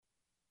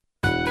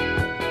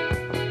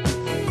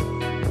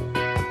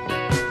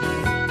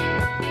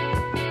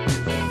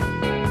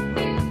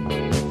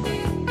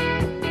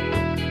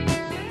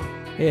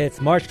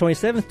It's March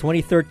 27th,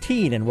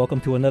 2013, and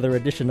welcome to another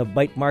edition of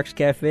Bite Marks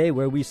Cafe,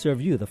 where we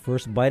serve you the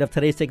first bite of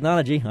today's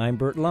technology. I'm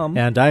Bert Lum.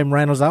 And I'm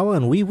Ryan Ozawa,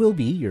 and we will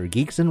be your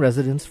geeks in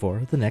residence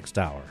for the next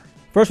hour.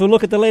 First, we'll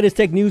look at the latest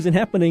tech news and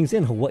happenings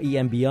in Hawaii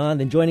and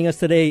beyond. And joining us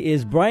today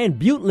is Brian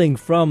Butling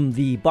from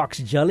the Box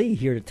Jelly,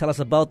 here to tell us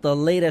about the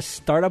latest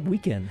startup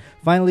weekend.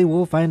 Finally,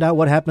 we'll find out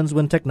what happens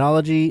when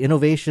technology,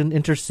 innovation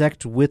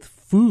intersect with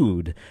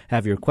food.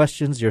 Have your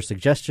questions, your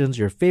suggestions,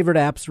 your favorite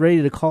apps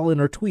ready to call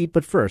in or tweet,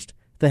 but first,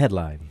 the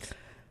headlines.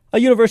 A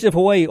University of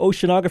Hawaii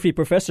oceanography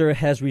professor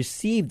has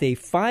received a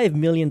 $5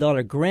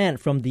 million grant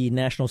from the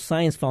National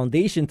Science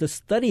Foundation to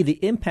study the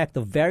impact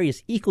of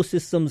various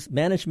ecosystems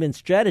management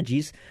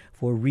strategies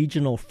for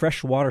regional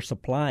freshwater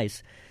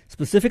supplies.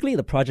 Specifically,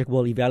 the project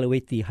will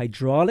evaluate the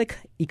hydraulic,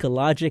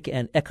 ecologic,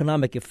 and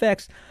economic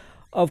effects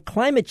of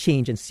climate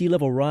change and sea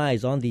level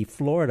rise on the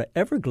Florida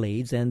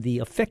Everglades and the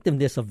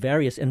effectiveness of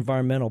various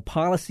environmental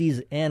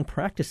policies and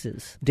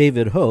practices.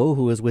 David Ho,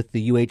 who is with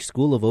the UH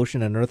School of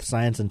Ocean and Earth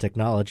Science and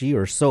Technology,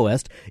 or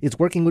SOEST, is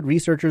working with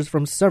researchers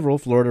from several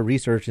Florida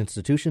research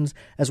institutions,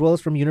 as well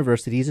as from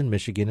universities in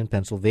Michigan and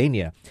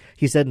Pennsylvania.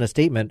 He said in a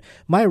statement,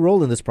 "My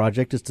role in this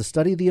project is to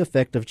study the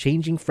effect of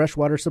changing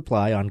freshwater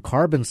supply on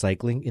carbon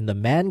cycling in the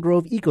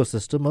mangrove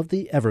ecosystem of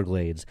the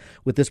Everglades.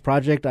 With this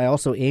project, I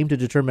also aim to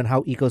determine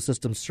how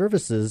ecosystem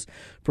services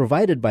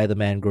provided by the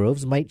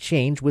mangroves might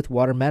change with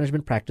water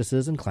management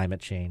practices and climate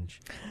change."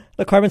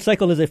 The carbon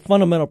cycle is a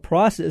fundamental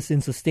process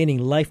in sustaining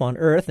life on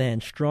Earth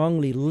and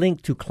strongly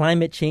linked to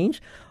climate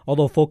change.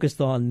 Although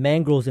focused on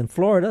mangroves in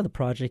Florida, the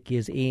project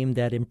is aimed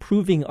at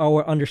improving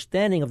our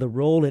understanding of the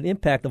role and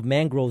impact of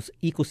mangroves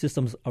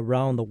ecosystems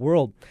around the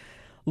world.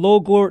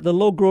 The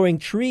low-growing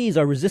trees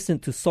are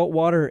resistant to salt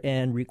water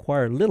and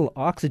require little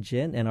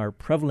oxygen and are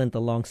prevalent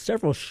along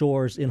several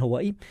shores in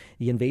Hawaii.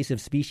 The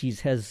invasive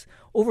species has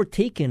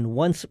overtaken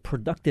once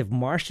productive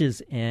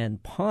marshes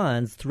and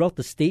ponds throughout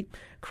the state,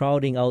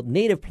 crowding out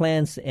native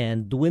plants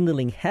and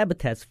dwindling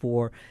habitats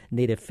for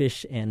native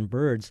fish and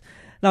birds.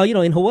 Now,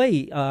 in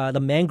Hawaii,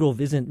 the mangrove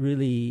isn't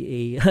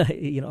really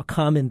a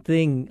common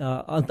thing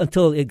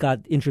until it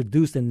got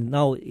introduced, and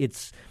now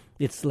it's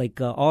like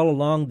all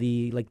along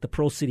the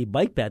Pearl City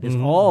bike path. It's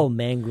all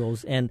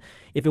mangroves. And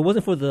if it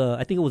wasn't for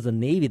I think it was the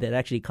Navy that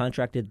actually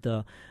contracted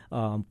the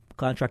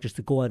contractors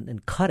to go out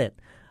and cut it,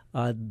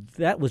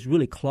 that was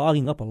really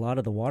clogging up a lot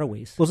of the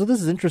waterways. Well, so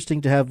this is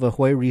interesting to have a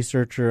Hawaii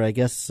researcher. I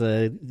guess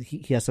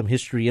he has some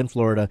history in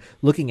Florida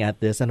looking at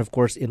this. And, of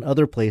course, in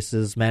other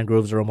places,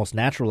 mangroves are almost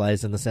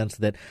naturalized in the sense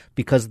that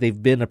because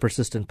they've been a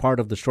persistent part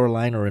of the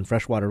shoreline or in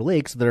freshwater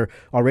lakes, they're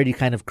already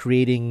kind of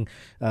creating,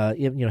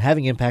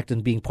 having impact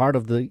and being part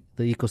of the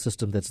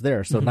ecosystem that's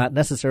there. So not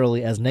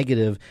necessarily as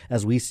negative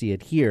as we see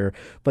it here,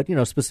 but,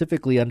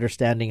 specifically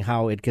understanding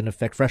how it can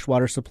affect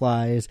freshwater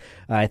supplies.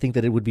 I think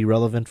that it would be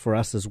relevant for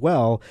us as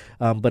well.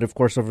 But of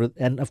course,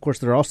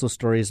 there are also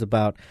stories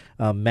about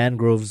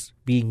mangroves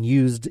being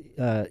used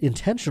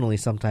intentionally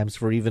sometimes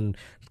for even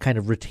kind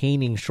of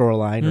retaining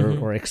shoreline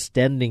or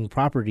extending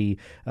property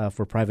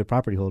for private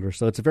property holders.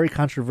 So it's a very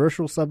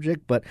controversial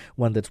subject, but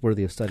one that's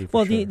worthy of study.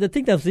 Well, the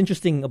thing that's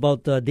interesting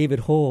about David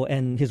Ho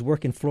and his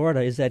work in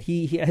Florida is that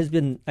he has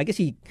been, I guess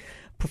he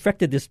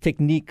perfected this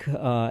technique,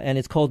 and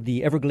it's called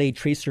the Everglade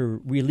Tracer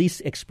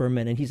Release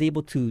Experiment, and he's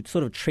able to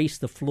sort of trace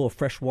the flow of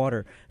fresh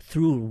water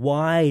through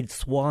wide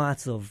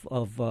swaths of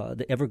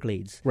the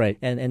Everglades, right?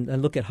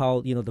 And look at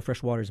how the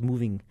fresh water is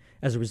moving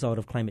as a result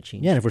of climate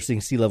change. Yeah, and if we're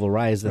seeing sea level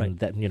rise, then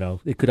that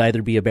it could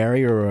either be a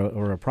barrier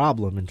or a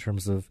problem in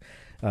terms of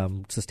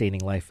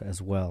sustaining life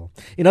as well.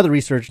 In other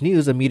research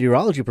news, a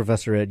meteorology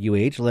professor at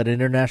UH led an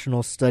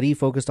international study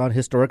focused on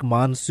historic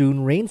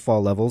monsoon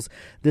rainfall levels,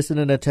 this in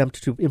an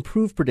attempt to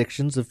improve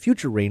predictions of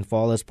future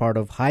rainfall as part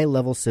of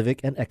high-level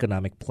civic and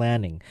economic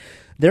planning.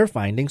 Their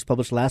findings,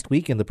 published last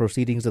week in the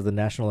Proceedings of the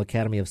National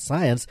Academy of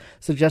Science,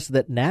 suggest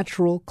that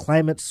natural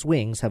climate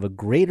swings have a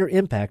greater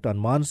impact on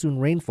monsoon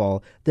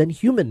rainfall than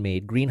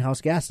human-made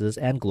greenhouse gases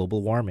and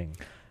global warming.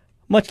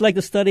 Much like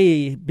the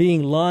study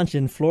being launched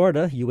in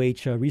Florida,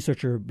 UH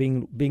researcher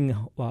Bing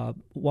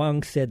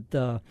Wang said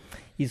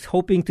he's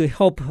hoping to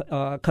help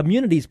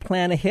communities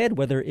plan ahead,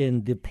 whether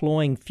in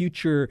deploying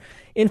future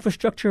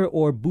infrastructure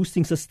or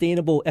boosting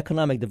sustainable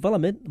economic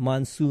development.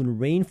 Monsoon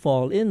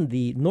rainfall in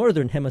the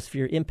northern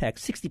hemisphere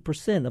impacts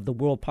 60% of the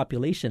world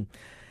population.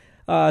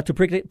 To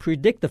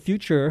predict the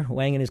future,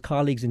 Wang and his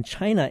colleagues in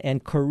China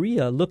and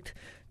Korea looked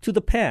to the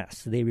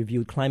past. They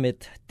reviewed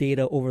climate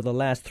data over the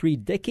last 3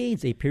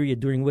 decades, a period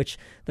during which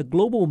the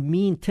global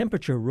mean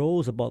temperature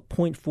rose about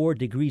 0.4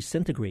 degrees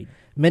centigrade.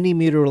 Many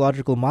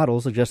meteorological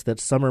models suggest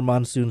that summer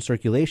monsoon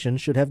circulation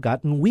should have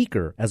gotten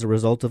weaker as a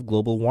result of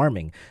global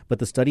warming, but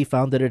the study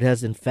found that it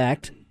has in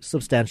fact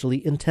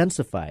substantially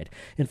intensified.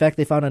 In fact,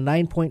 they found a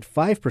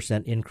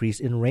 9.5% increase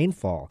in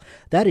rainfall.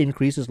 That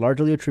increase is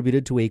largely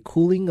attributed to a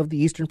cooling of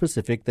the eastern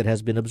Pacific that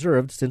has been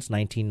observed since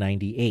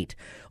 1998.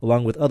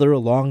 Along with other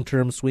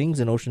long-term swings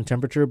in ocean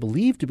temperature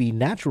believed to be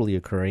naturally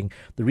occurring,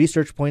 the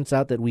research points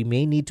out that we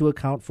may need to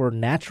account for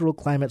natural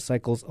climate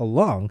cycles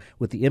along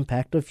with the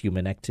impact of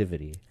human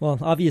activity. Well,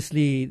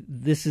 obviously,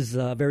 this is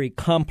a very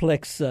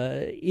complex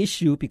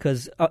issue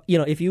because,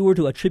 if you were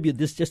to attribute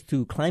this just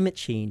to climate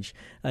change,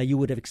 you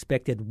would have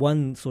expected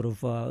one sort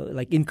of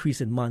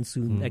increase in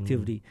monsoon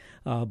activity.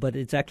 But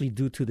it's actually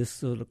due to this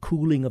sort of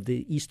cooling of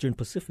the eastern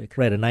Pacific.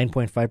 Right, a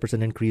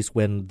 9.5% increase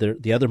when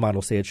the other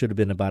models say it should have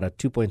been about a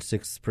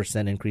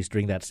 2.6% increase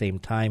during that same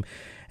time.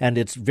 And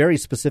it's very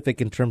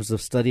specific in terms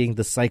of studying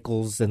the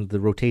cycles and the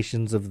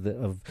rotations of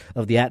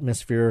the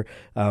atmosphere,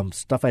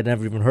 stuff I'd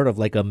never even heard of,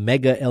 like a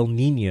mega El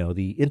Nino,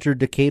 the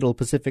interdecadal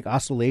Pacific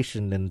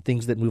Oscillation, and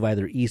things that move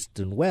either east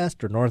and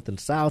west or north and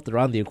south. They're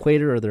on the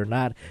equator or they're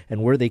not,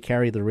 and where they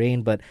carry the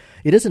rain. But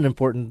it is an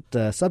important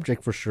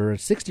subject for sure.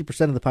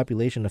 60% of the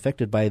population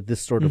affected by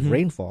this sort of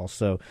rainfall,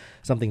 so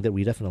something that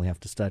we definitely have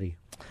to study.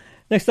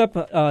 Next up,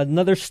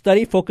 another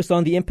study focused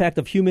on the impact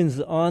of humans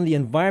on the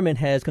environment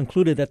has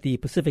concluded that the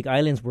Pacific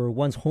Islands were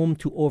once home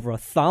to over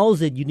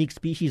 1,000 unique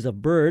species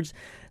of birds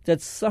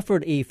that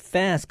suffered a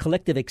fast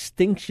collective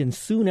extinction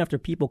soon after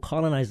people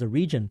colonized the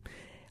region,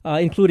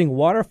 including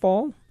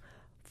waterfowl,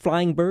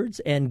 flying birds,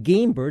 and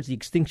game birds. The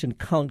extinction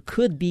count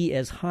could be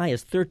as high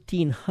as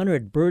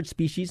 1,300 bird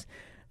species.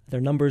 Their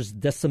numbers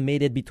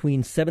decimated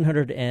between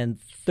 700 and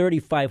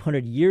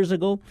 3,500 years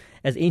ago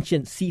as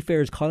ancient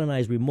seafarers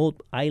colonized remote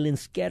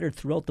islands scattered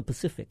throughout the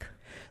Pacific.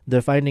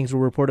 The findings were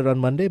reported on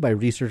Monday by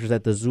researchers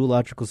at the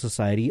Zoological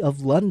Society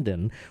of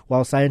London.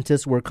 While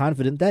scientists were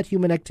confident that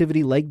human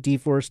activity like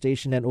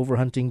deforestation and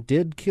overhunting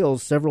did kill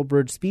several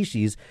bird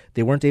species,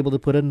 they weren't able to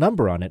put a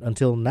number on it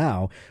until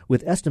now,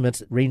 with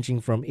estimates ranging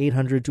from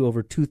 800 to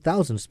over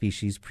 2,000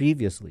 species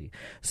previously.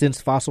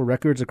 Since fossil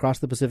records across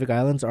the Pacific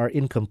Islands are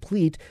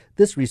incomplete,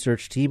 this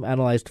research team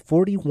analyzed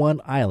 41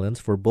 islands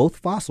for both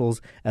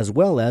fossils as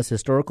well as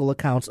historical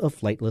accounts of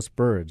flightless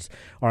birds.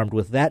 Armed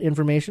with that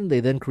information, they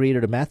then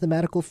created a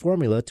mathematical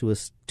formula to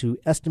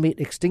estimate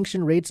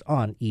extinction rates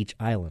on each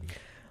island.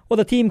 Well,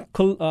 the team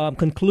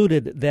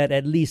concluded that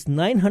at least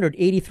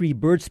 983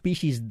 bird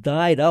species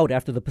died out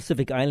after the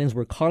Pacific Islands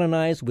were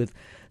colonized, with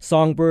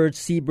songbirds,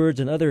 seabirds,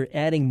 and other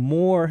adding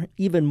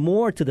even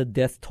more to the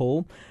death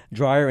toll.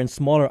 Drier and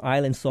smaller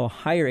islands saw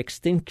higher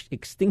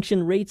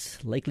extinction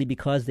rates, likely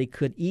because they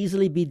could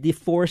easily be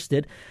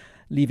deforested,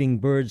 leaving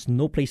birds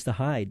no place to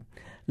hide.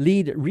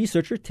 Lead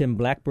researcher Tim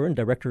Blackburn,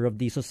 director of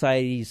the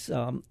Society's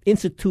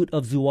Institute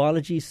of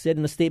Zoology, said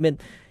in a statement,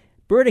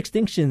 bird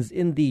extinctions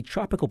in the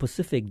tropical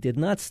Pacific did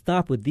not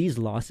stop with these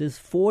losses.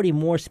 40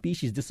 more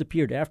species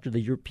disappeared after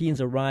the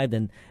Europeans arrived,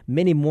 and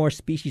many more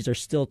species are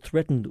still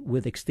threatened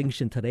with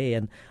extinction today.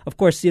 And, of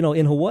course, in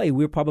Hawaii,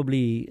 we're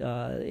probably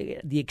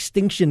the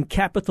extinction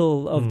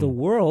capital of the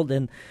world.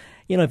 And,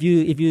 if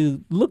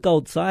you look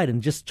outside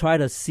and just try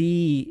to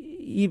see,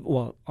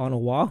 on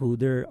Oahu,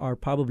 there are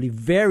probably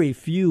very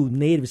few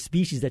native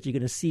species that you're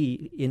going to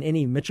see in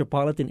any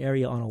metropolitan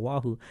area on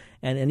Oahu.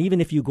 And even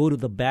if you go to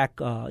the back,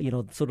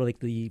 sort of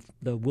like the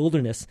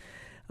wilderness,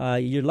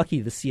 you're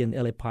lucky to see an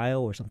elepaio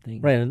or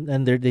something. Right,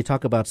 and they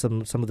talk about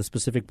some of the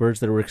specific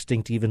birds that were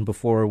extinct even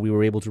before we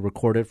were able to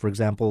record it. For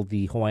example,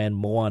 the Hawaiian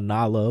moa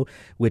nalo,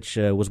 which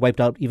was wiped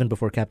out even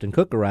before Captain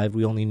Cook arrived.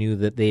 We only knew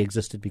that they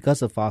existed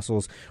because of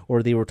fossils.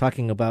 Or they were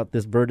talking about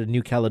this bird in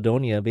New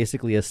Caledonia,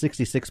 basically a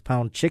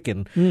 66-pound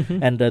chicken.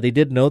 Mm-hmm. And they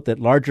did note that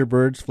larger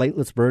birds,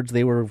 flightless birds,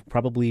 they were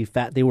probably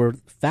they were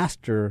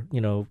faster,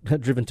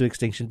 driven to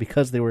extinction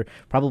because they were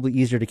probably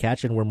easier to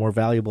catch and were more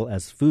valuable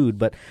as food.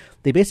 But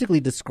they basically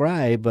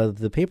describe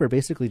the paper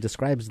basically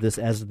describes this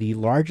as the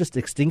largest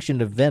extinction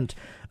event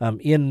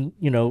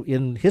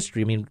in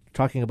history. I mean,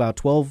 talking about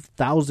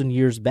 12,000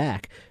 years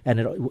back, and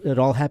it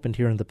all happened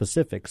here in the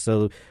Pacific.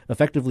 So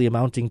effectively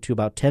amounting to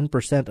about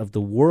 10% of the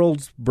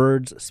world's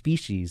birds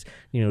species.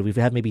 We've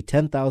had maybe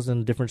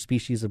 10,000 different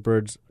species of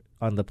birds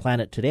on the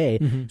planet today.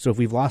 Mm-hmm. So if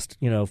we've lost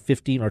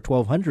 15 or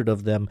 1,200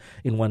 of them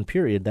in one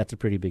period, that's a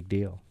pretty big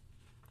deal.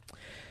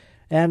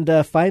 And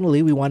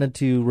finally, we wanted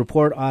to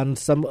report on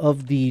some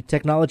of the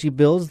technology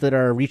bills that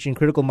are reaching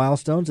critical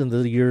milestones in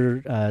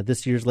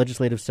this year's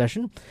legislative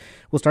session.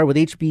 We'll start with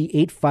HB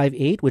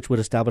 858, which would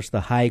establish the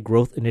High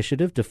Growth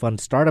Initiative to fund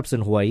startups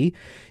in Hawaii.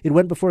 It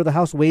went before the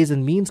House Ways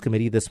and Means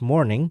Committee this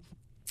morning.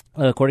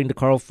 According to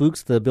Carl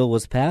Fuchs, the bill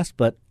was passed,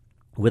 but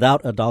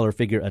without a dollar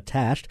figure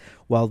attached.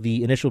 While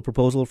the initial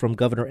proposal from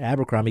Governor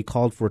Abercrombie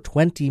called for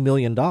 $20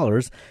 million,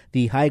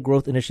 the High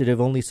Growth Initiative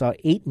only saw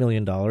 $8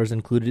 million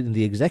included in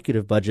the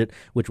executive budget,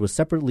 which was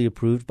separately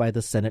approved by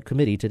the Senate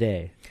committee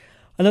today.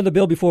 Another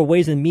bill before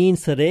Ways and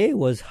Means today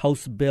was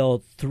House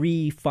Bill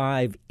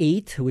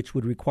 358, which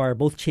would require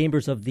both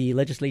chambers of the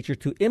legislature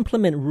to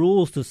implement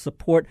rules to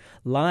support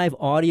live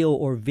audio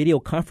or video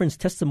conference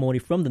testimony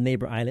from the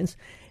neighbor islands.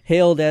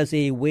 Hailed as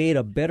a way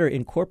to better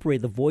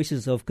incorporate the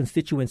voices of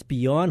constituents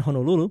beyond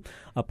Honolulu,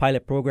 a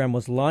pilot program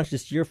was launched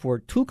this year for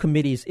 2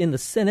 committees in the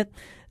Senate.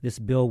 This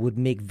bill would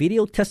make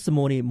video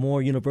testimony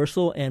more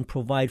universal and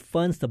provide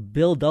funds to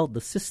build out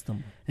the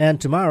system. And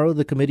tomorrow,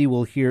 the committee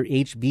will hear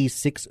HB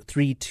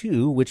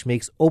 632, which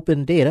makes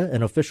open data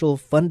an official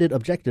funded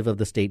objective of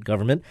the state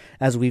government.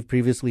 As we've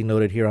previously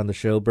noted here on the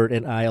show, Bert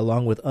and I,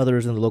 along with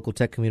others in the local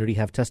tech community,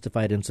 have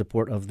testified in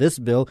support of this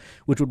bill,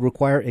 which would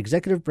require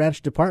executive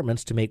branch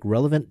departments to make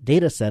relevant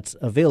data sets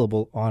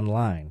available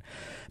online.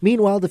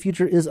 Meanwhile, the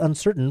future is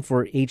uncertain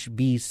for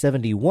HB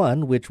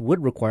 71, which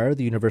would require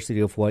the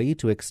University of Hawaii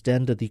to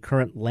extend the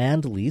current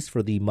land lease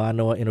for the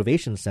Manoa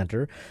Innovation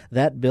Center.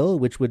 That bill,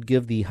 which would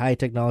give the High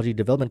Technology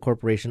Development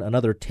Corporation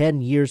another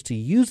 10 years to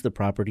use the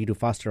property to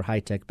foster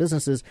high-tech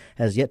businesses,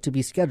 has yet to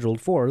be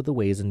scheduled for the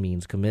Ways and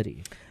Means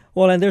Committee.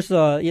 Well, and there's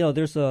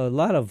a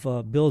lot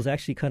of bills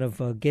actually kind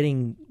of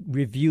getting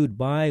reviewed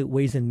by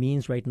Ways and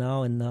Means right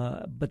now, and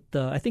but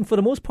I think for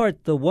the most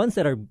part, the ones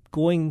that are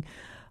going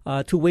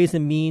to Ways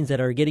and Means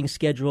that are getting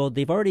scheduled,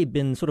 they've already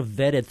been sort of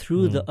vetted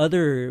through the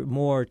other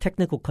more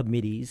technical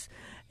committees.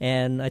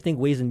 And I think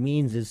Ways and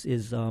Means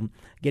is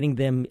getting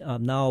them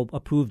now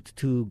approved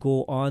to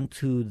go on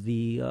to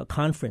the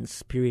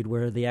conference period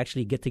where they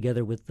actually get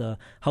together with the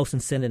House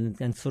and Senate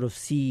and sort of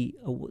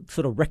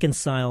sort of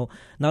reconcile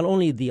not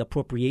only the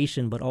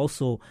appropriation but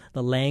also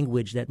the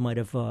language that might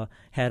have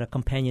had a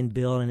companion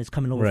bill and is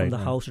coming over from the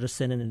House or the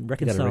Senate and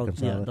reconcile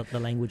the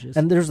languages.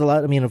 And there's a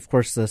lot. I mean, of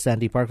course,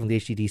 Sandy Park from the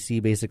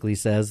HTDC basically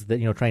says that,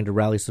 trying to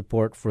rally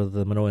support for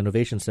the Manoa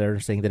Innovation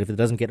Center, saying that if it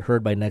doesn't get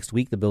heard by next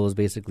week, the bill is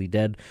basically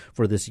dead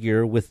for this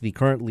year, with the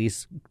current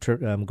lease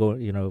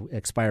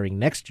expiring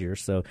next year.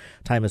 So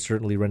time is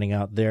certainly running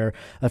out there.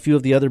 A few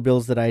of the other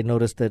bills that I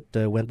noticed that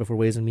went before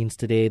Ways and Means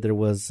today, there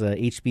was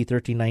HB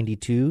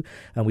 1392.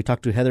 We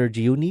talked to Heather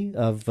Giuni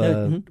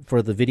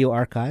for the video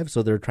archive,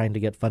 so they're trying to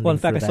get funding. Well, in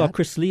fact, I saw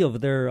Chris Lee over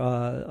there,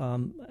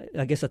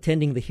 I guess,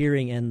 attending the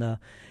hearing, and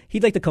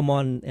he'd like to come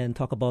on and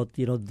talk about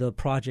the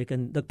project.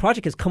 And the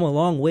project has come a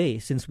long way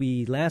since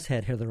we last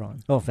had Heather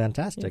on. Oh,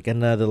 fantastic. Yeah.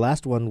 And the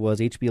last one was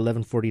HB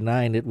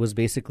 1149. It was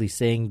basically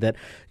saying that,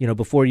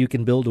 before you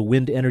can build a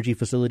wind energy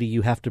facility,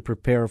 you have to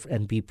prepare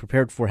and be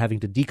prepared for having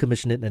to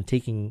decommission it and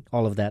taking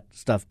all of that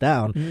stuff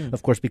down,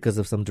 of course, because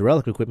of some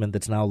derelict equipment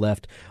that's now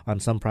left on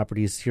some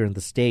properties here in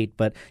the state.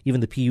 But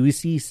even the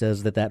PUC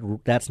says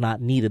that's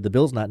not needed. The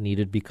bill's not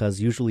needed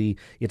because usually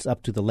it's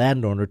up to the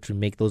landowner to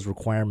make those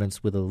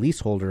requirements with a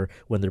leaseholder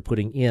when they're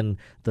putting in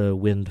the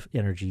wind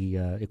energy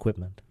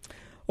equipment.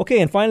 Okay,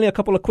 and finally, a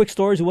couple of quick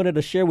stories we wanted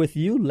to share with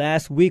you.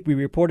 Last week, we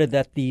reported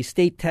that the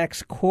state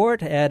tax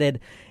court added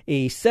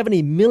a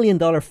 $70 million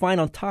fine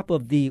on top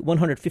of the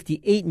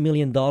 $158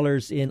 million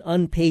in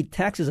unpaid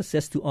taxes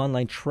assessed to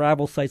online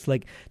travel sites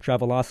like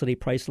Travelocity,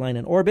 Priceline,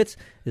 and Orbitz.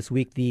 This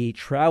week, the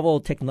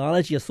Travel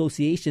Technology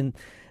Association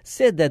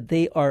said that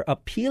they are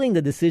appealing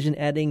the decision,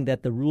 adding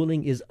that the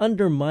ruling is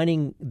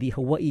undermining the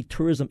Hawaii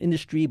tourism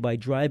industry by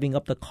driving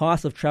up the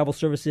cost of travel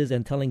services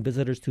and telling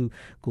visitors to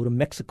go to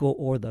Mexico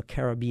or the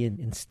Caribbean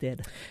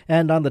instead.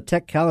 And on the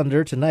tech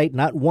calendar tonight,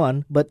 not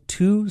one, but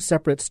 2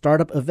 separate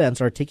startup events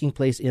are taking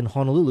place in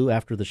Honolulu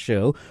after the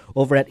show.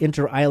 Over at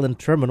Inter-Island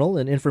Terminal,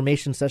 an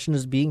information session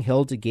is being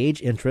held to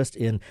gauge interest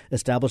in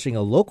establishing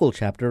a local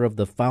chapter of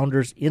the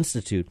Founders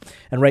Institute.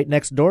 And right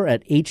next door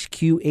at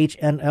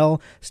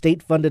HQHNL,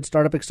 state-funded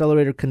startup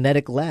accelerator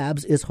Kinetic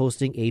Labs is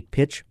hosting a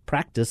pitch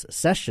practice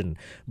session.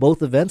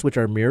 Both events, which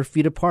are mere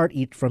feet apart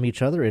from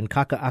each other in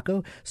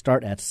Kaka'ako,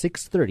 start at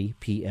 6:30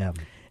 p.m.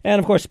 And,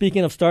 of course,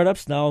 speaking of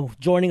startups, now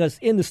joining us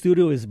in the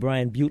studio is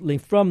Brian Butling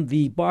from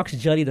the Box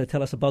Jetty to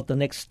tell us about the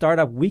next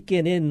startup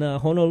weekend in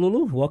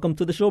Honolulu. Welcome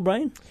to the show,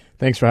 Brian.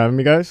 Thanks for having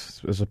me, guys.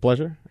 It's a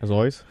pleasure, as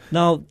always.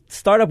 Now,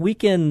 Startup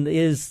Weekend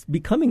is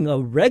becoming a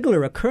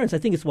regular occurrence. I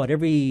think it's,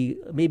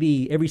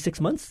 maybe every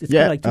 6 months? It's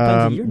kind of like 2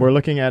 times a year. We're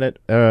looking at it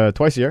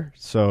twice a year,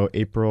 so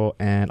April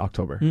and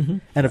October. Mm-hmm.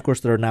 And, of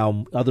course, there are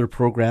now other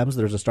programs.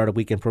 There's a Startup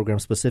Weekend program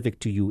specific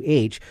to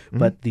UH,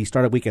 but the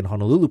Startup Weekend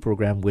Honolulu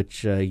program,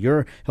 which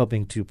you're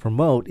helping to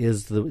promote,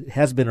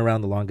 has been around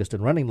the longest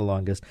and running the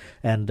longest.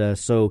 And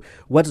so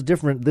what's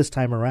different this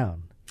time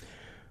around?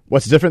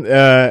 What's different?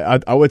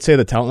 I would say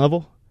the talent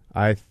level.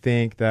 I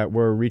think that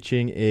we're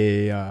reaching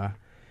a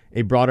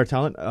broader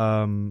talent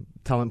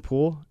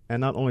pool,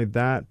 and not only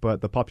that,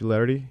 but the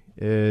popularity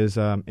is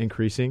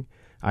increasing.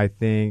 I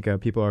think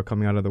people are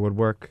coming out of the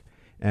woodwork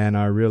and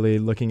are really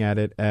looking at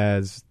it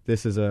as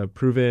this is a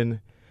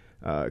proven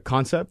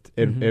concept.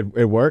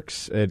 It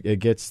works. It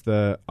gets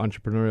the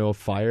entrepreneurial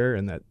fire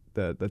and that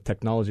the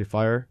technology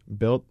fire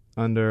built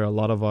under a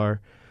lot of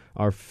our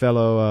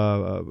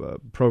fellow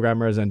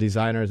programmers and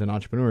designers and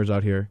entrepreneurs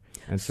out here.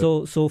 And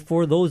so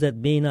for those that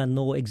may not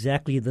know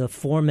exactly the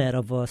format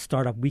of a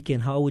Startup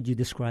Weekend, how would you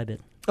describe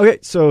it? Okay,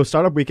 so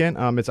Startup Weekend,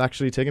 it's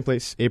actually taking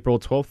place April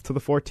 12th to the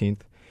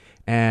 14th,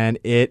 and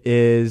it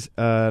is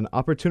an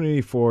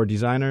opportunity for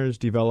designers,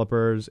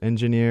 developers,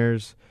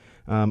 engineers,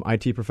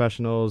 IT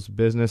professionals,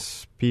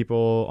 business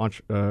people,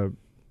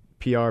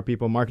 PR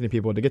people, marketing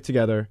people to get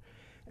together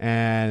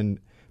and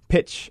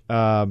pitch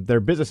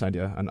their business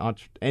idea,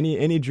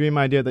 any dream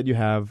idea that you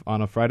have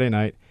on a Friday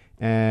night,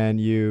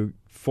 and you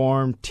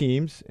form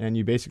teams, and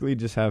you basically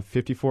just have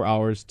 54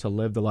 hours to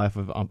live the life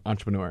of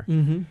entrepreneur.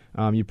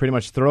 Mm-hmm. You pretty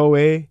much throw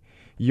away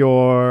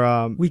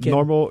your weekend.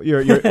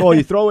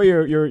 You throw away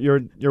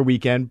your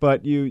weekend,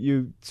 but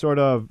you sort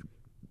of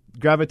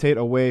gravitate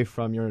away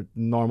from your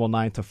normal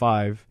 9 to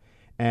 5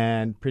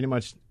 and pretty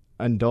much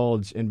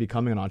indulge in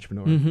becoming an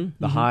entrepreneur.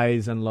 The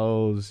highs and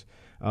lows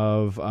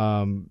of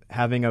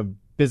having a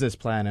business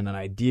plan and an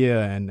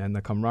idea and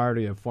the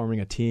camaraderie of forming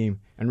a team.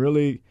 And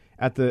really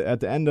at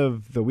the end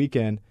of the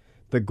weekend,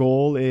 the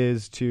goal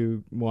is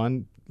to,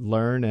 one,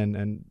 learn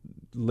and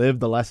live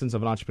the lessons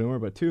of an entrepreneur,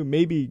 but two,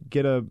 maybe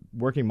get a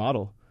working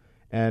model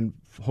and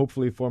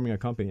hopefully forming a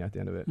company at the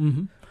end of it.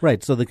 Mm-hmm.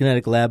 Right. So the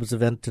Kinetic Labs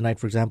event tonight,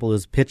 for example,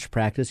 is pitch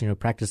practice,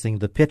 practicing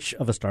the pitch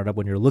of a startup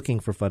when you're looking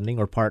for funding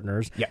or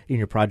partners in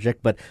your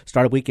project. But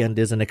Startup Weekend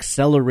is an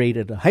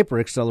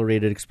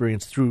hyper-accelerated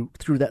experience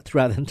throughout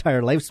the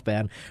entire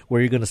lifespan,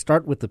 where you're going to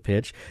start with the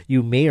pitch.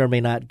 You may or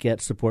may not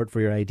get support for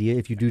your idea.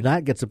 If you do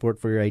not get support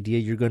for your idea,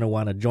 you're going to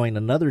want to join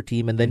another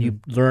team, and then you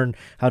learn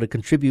how to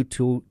contribute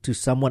to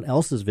someone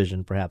else's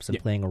vision, perhaps, and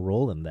playing a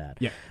role in that.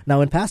 Yeah.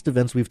 Now, in past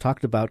events, we've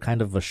talked about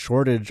kind of a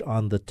shortage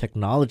on the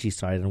technology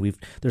side, and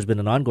there's been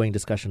an ongoing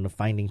discussion of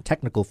finding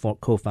technical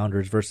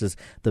co-founders versus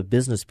the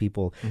business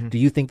people. Do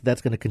you think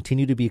that's going to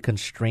continue to be a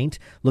constraint,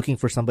 looking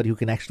for somebody who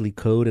can actually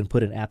code and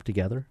put an app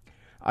together?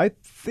 I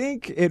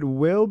think it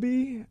will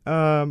be,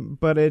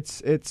 but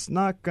it's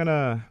not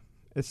gonna.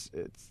 It's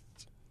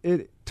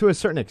to a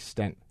certain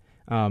extent,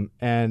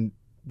 and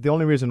the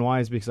only reason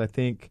why is because I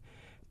think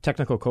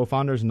technical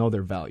co-founders know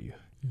their value,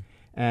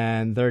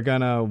 and they're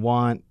gonna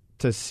want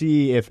to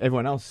see if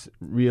everyone else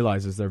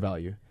realizes their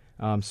value.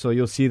 So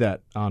you'll see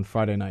that on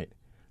Friday night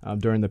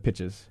during the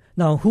pitches.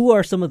 Now, who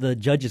are some of the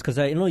judges? Because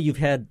I know you've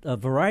had a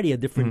variety of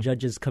different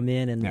judges come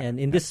in, and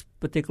in this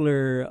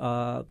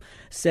particular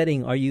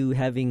setting, are you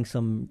having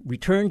some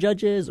return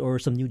judges or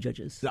some new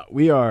judges? No,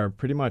 we are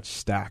pretty much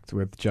stacked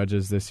with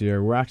judges this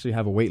year. We actually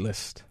have a wait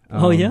list.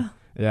 Oh, yeah?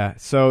 Yeah.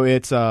 So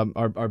it's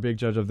our big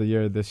judge of the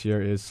year this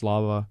year is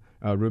Slava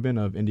Rubin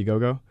of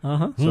Indiegogo.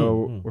 Uh-huh.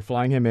 So we're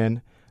flying him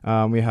in.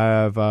 We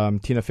have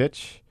Tina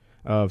Fitch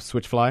of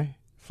Switchfly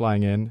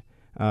flying in.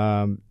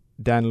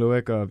 Dan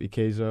Lewick of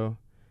Ikezo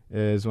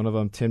is one of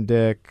them. Tim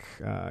Dick,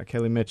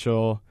 Kelly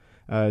Mitchell,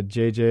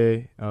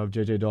 JJ of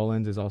JJ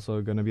Dolan's is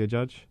also going to be a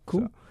judge.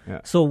 Cool.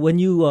 So, So when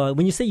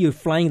you say you're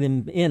flying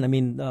them in, I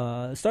mean,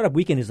 Startup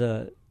Weekend is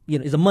a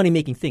money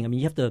making thing. I mean,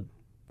 you have to.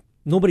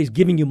 Nobody's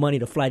giving you money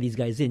to fly these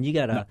guys in. You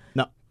gotta.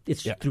 No.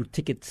 It's through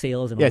ticket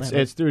sales and all that.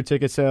 It's through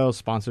ticket sales,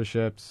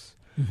 sponsorships.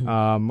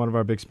 One of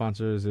our big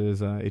sponsors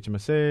is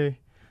HMSA.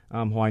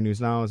 Hawaii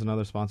News Now is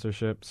another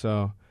sponsorship.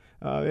 So,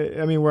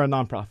 we're a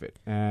nonprofit.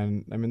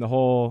 And, the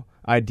whole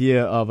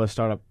idea of a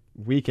startup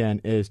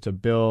weekend is to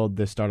build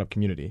this startup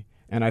community.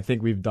 And I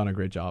think we've done a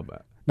great job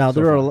at it. Now,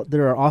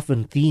 there are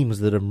often themes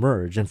that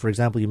emerge. And, for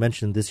example, you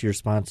mentioned this year's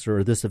sponsor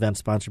or this event's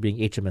sponsor being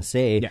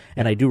HMSA.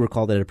 And I do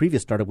recall that at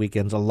previous Startup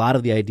Weekends, a lot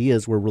of the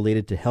ideas were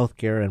related to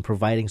healthcare and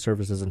providing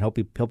services and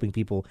helping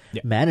people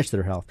manage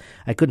their health.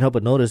 I couldn't help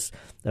but notice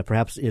that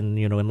perhaps in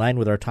line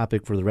with our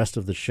topic for the rest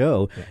of the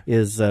show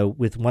is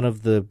with one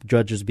of the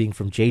judges being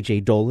from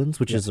JJ Dolan's,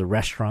 which is a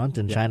restaurant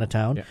in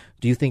Chinatown. Yeah.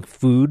 Do you think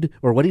food,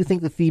 or what do you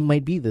think the theme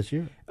might be this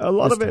year? A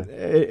lot of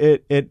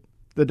it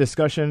the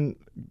discussion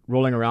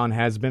rolling around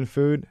has been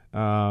food,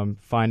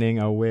 finding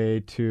a way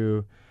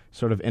to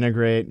sort of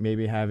integrate,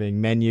 maybe having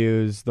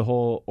menus, the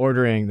whole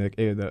ordering,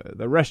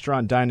 the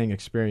restaurant dining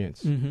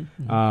experience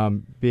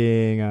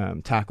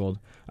being tackled.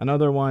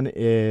 Another one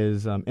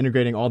is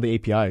integrating all the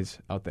APIs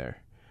out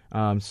there.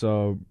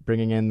 So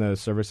bringing in the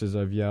services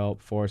of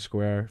Yelp,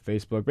 Foursquare,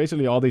 Facebook,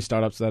 basically all these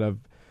startups that have,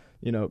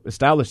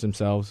 established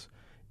themselves,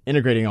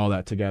 integrating all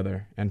that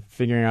together and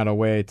figuring out a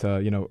way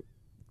to,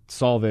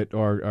 solve it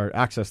or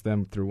access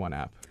them through one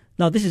app.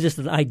 Now, this is just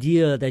an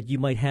idea that you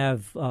might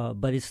have,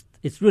 but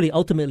it's really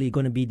ultimately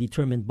going to be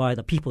determined by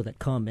the people that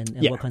come and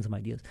what kinds of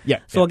ideas. Yeah.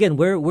 So again,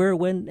 where,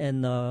 when,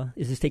 and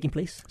is this taking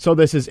place? So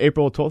this is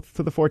April 12th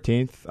to the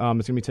 14th. It's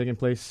going to be taking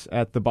place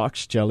at the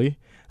Box Jelly.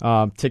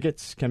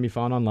 Tickets can be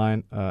found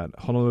online at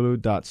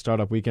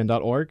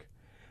honolulu.startupweekend.org.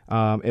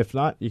 If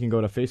not, you can go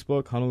to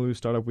Facebook, Honolulu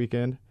Startup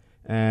Weekend,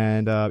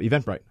 and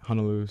Eventbrite,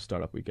 Honolulu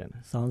Startup Weekend.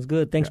 Sounds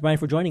good. Thanks, Brian,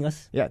 for joining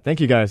us. Yeah, thank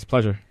you, guys.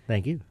 Pleasure.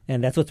 Thank you.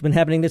 And that's what's been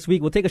happening this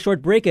week. We'll take a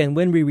short break, and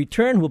when we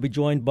return, we'll be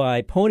joined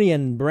by Pony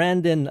and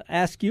Brandon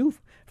Askew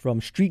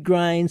from Street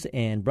Grinds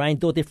and Brian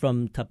Dote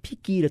from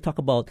Tapiki to talk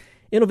about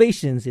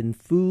innovations in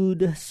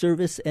food,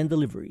 service, and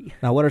delivery.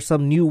 Now, what are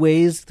some new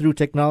ways through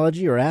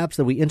technology or apps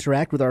that we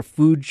interact with our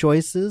food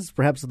choices?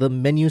 Perhaps the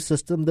menu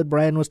system that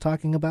Brian was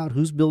talking about.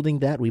 Who's building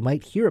that? We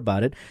might hear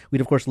about it.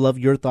 We'd, of course, love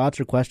your thoughts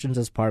or questions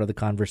as part of the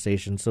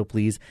conversation. So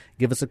please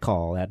give us a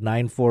call at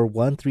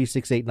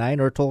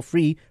 941-3689 or toll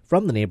free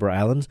from the neighbor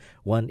islands,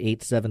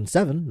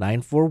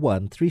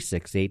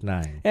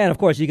 1-877-941-3689. And, of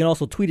course, you can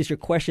also tweet us your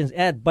questions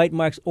at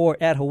Bytemarks or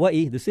at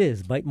Hawaii. This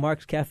is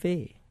Bytemarks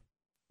Cafe.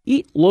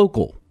 Eat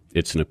local.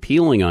 It's an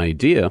appealing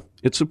idea.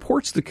 It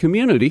supports the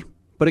community,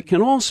 but it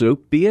can also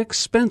be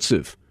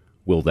expensive.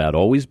 Will that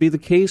always be the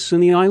case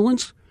in the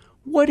islands?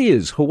 What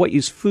is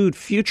Hawaii's food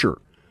future?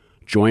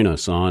 Join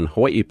us on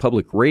Hawaii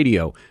Public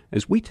Radio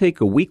as we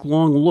take a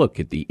week-long look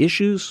at the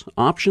issues,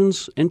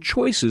 options, and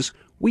choices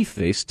we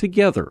face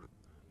together.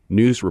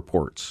 News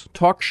reports,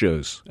 talk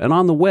shows, and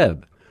on the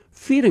web.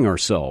 Feeding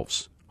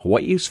ourselves.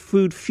 Hawaii's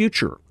food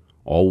future.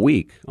 All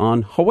week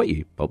on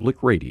Hawaii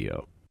Public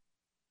Radio.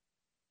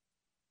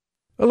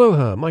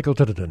 Aloha, Michael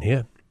Tutterton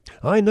here.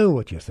 I know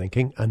what you're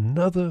thinking.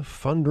 Another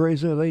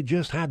fundraiser? They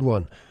just had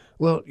one.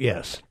 Well,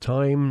 yes,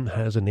 time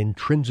has an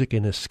intrinsic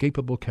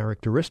inescapable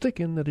characteristic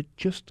in that it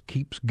just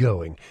keeps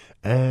going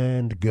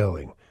and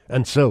going.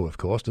 And so, of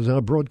course, does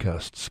our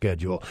broadcast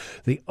schedule.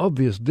 The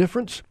obvious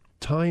difference?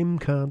 Time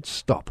can't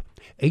stop.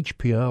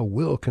 HPR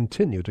will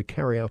continue to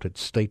carry out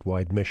its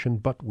statewide mission,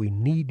 but we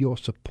need your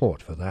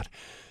support for that.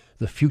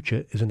 The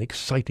future is an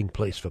exciting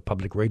place for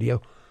public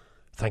radio.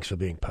 Thanks for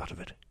being part of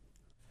it.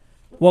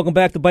 Welcome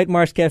back to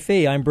Bytemarks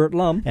Cafe. I'm Bert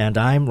Lum. And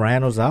I'm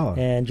Ryan Ozawa.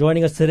 And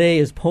joining us today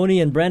is Pony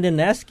and Brandon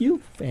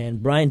Askew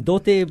and Brian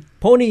Dote.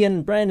 Pony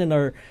and Brandon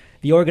are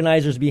the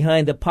organizers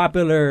behind the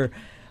popular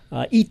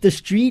Eat the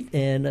Street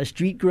and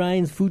Street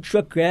Grinds food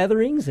truck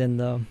gatherings.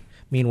 And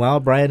meanwhile,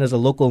 Brian is a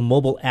local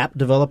mobile app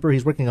developer.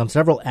 He's working on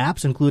several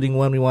apps, including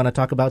one we want to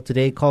talk about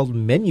today called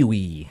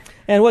Menui.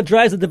 And what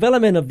drives the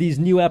development of these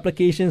new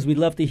applications? We'd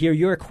love to hear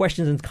your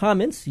questions and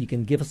comments. You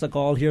can give us a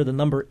call here. The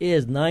number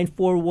is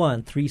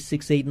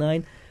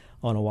 941-3689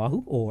 on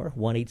Oahu or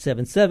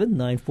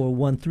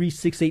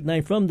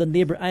 1-877-941-3689 from the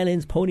neighbor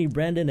islands. Pony,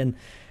 Brandon, and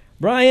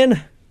Brian,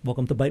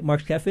 welcome to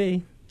Bytemarks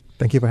Cafe.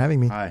 Thank you for having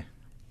me. Hi.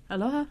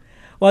 Aloha.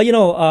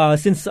 Well,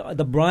 since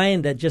the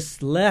Brian that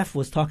just left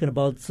was talking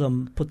about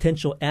some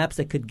potential apps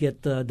that could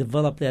get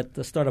developed at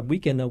the Startup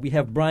Weekend, we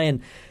have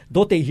Brian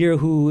Dote here,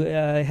 who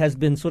has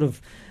been sort of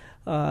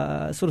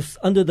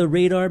under the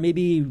radar,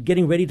 maybe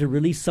getting ready to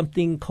release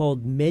something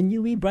called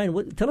Menui.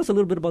 Brian, tell us a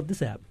little bit about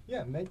this app.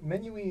 Yeah,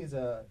 Menui is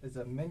a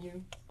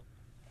menu.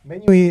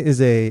 Menui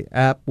is a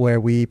app where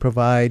we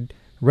provide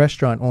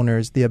restaurant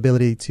owners the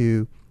ability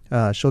to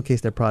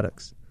showcase their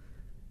products.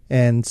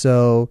 And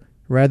so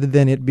rather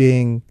than it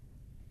being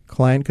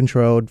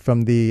client-controlled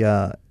from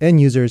the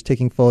end users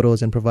taking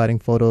photos and providing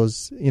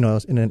photos, in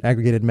an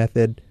aggregated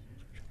method,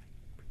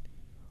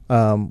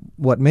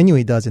 what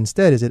Menui does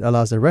instead is it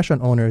allows the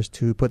restaurant owners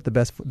to put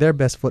their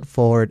best foot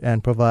forward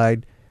and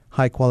provide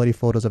high-quality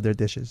photos of their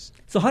dishes.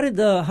 So how did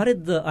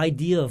the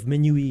idea of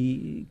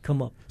Menui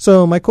come up?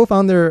 So my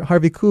co-founder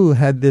Harvey Koo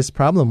had this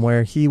problem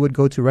where he would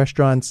go to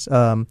restaurants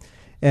and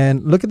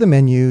look at the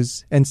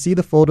menus and see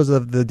the photos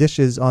of the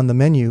dishes on the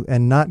menu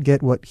and not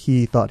get what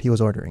he thought he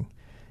was ordering.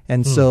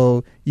 And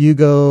so you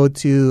go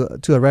to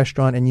a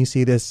restaurant and you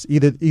see this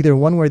either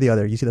one way or the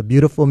other. You see the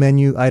beautiful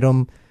menu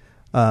item,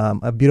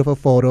 a beautiful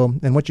photo,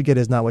 and what you get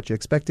is not what you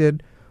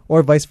expected,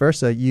 or vice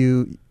versa.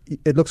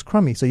 It looks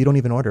crummy, so you don't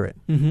even order it,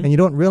 and you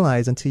don't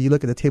realize until you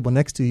look at the table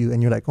next to you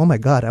and you're like, oh my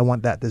God, I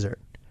want that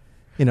dessert.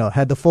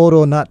 Had the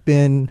photo not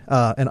been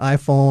an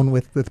iPhone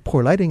with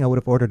poor lighting, I would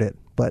have ordered it,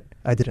 but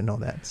I didn't know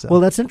that. So. Well,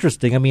 that's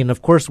interesting. I mean,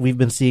 of course, we've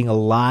been seeing a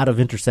lot of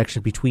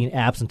intersection between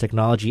apps and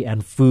technology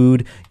and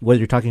food, whether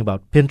you're talking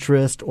about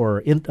Pinterest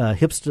or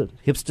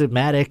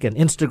Hipstamatic and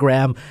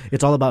Instagram.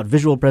 It's all about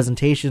visual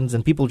presentations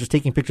and people just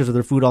taking pictures of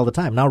their food all the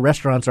time. Now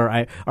restaurants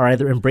are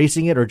either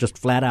embracing it or just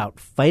flat out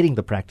fighting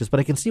the practice. But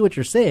I can see what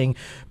you're saying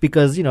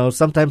because,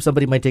 sometimes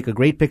somebody might take a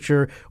great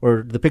picture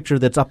or the picture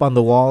that's up on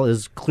the wall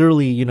is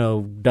clearly,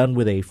 done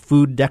with a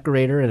food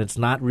decorator and it's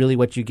not really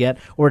what you get.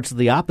 Or it's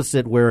the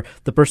opposite where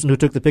the person who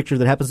took the picture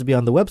that happens to be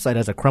on the website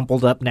has a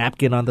crumpled up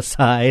napkin on the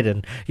side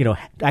and,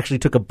 actually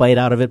took a bite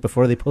out of it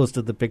before they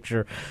posted the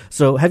picture.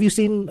 So have you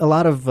seen a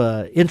lot of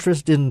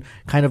interest in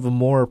kind of a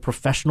more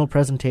professional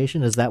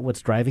presentation? Is that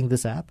what's driving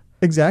this app?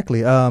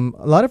 Exactly. A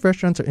lot of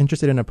restaurants are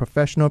interested in a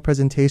professional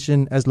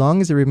presentation as long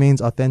as it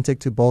remains authentic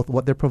to both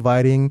what they're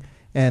providing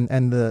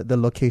and the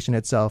location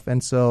itself.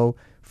 And so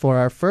for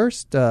our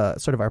first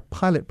sort of our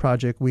pilot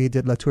project, we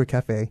did La Tour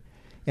Cafe,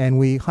 and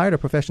we hired a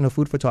professional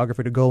food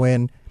photographer to go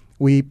in.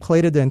 We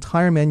plated the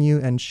entire menu,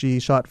 and she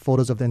shot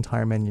photos of the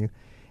entire menu.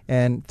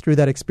 And through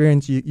that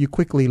experience, you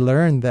quickly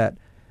learn that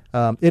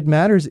it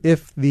matters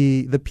if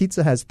the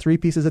pizza has 3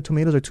 pieces of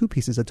tomatoes or 2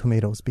 pieces of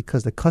tomatoes,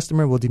 because the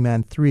customer will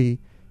demand 3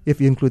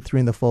 if you include 3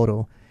 in the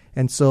photo.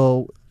 And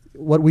so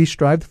what we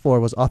strived for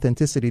was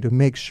authenticity, to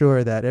make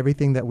sure that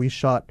everything that we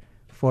shot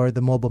for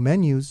the mobile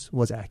menus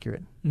was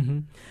accurate. Mm-hmm.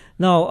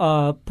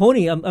 Now,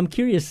 Pony, I'm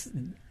curious.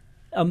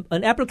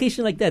 An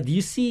application like that, do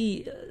you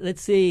see,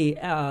 let's say,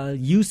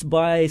 used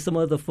by some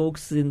of the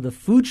folks in the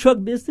food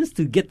truck business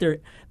to get their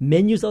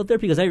menus out there?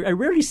 Because I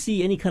rarely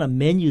see any kind of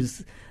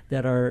menus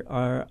that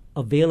are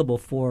available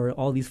for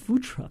all these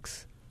food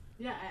trucks.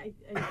 Yeah,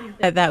 I think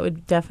that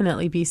would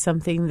definitely be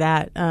something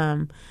that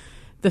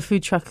the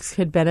food trucks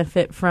could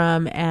benefit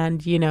from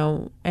and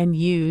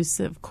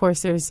use. Of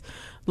course, there's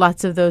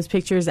lots of those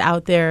pictures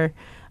out there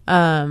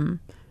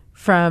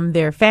from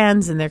their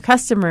fans and their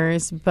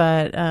customers,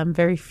 but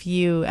very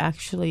few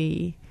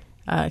actually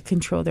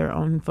control their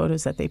own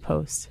photos that they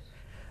post.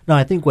 No,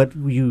 I think what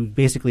you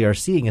basically are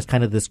seeing is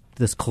kind of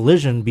this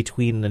collision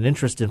between an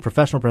interest in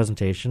professional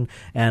presentation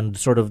and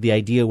sort of the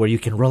idea where you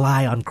can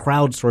rely on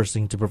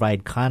crowdsourcing to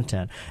provide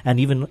content. And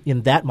even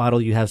in that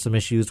model, you have some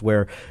issues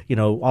where,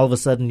 all of a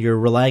sudden you're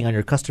relying on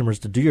your customers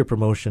to do your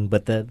promotion,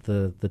 but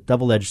the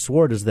double-edged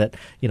sword is that,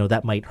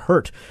 that might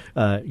hurt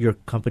your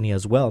company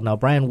as well. Now,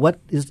 Brian,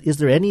 is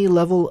there any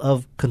level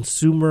of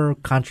consumer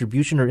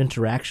contribution or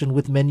interaction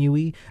with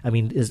MenuE? I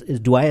mean,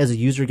 do I as a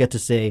user get to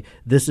say,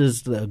 this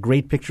is a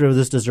great picture of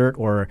this dessert,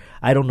 or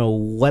I don't know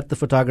what the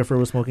photographer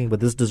was smoking,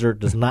 but this dessert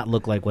does not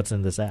look like what's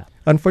in this app?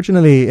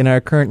 Unfortunately, in our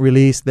current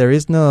release, there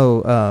is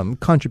no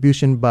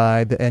contribution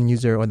by the end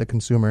user or the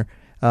consumer.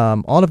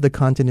 All of the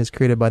content is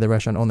created by the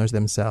restaurant owners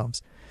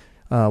themselves.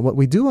 What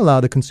we do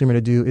allow the consumer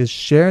to do is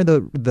share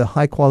the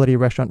high-quality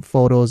restaurant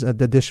photos,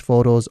 the dish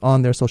photos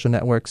on their social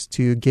networks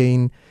to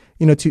gain,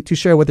 to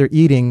share what they're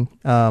eating,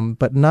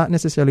 but not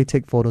necessarily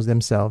take photos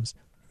themselves.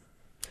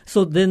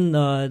 So then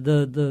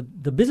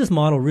the business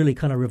model really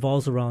kind of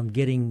revolves around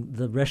getting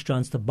the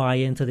restaurants to buy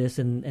into this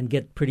and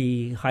get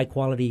pretty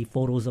high-quality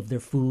photos of their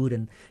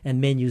food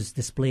and menus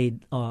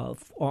displayed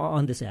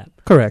on this app.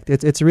 Correct.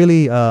 It's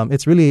really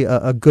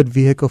a good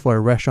vehicle for a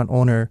restaurant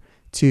owner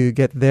to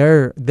get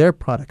their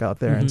product out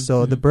there. And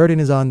so the burden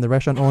is on the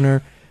restaurant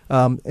owner.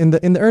 In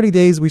the early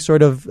days, we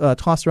sort of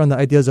tossed around the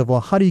ideas of,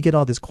 well, how do you get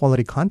all this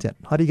quality content?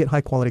 How do you get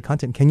high-quality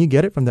content? Can you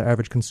get it from the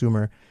average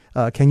consumer?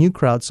 Can you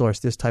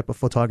crowdsource this type of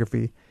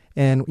photography?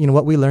 And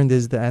what we learned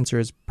is the answer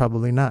is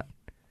probably not.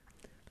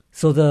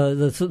 So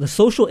the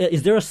social,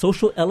 is there a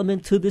social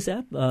element to this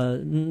app?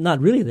 Not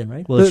really then,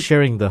 right? Well, it's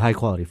sharing the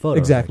high-quality photos.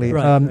 Exactly.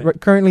 Right.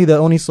 Currently, the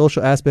only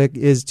social aspect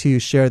is to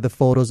share the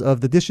photos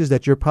of the dishes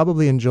that you're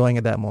probably enjoying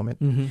at that moment.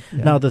 Mm-hmm.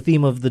 Yeah. Now, the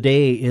theme of the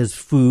day is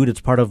food. It's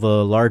part of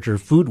a larger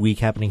food week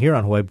happening here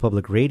on Hawaii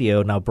Public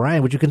Radio. Now,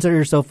 Brian, would you consider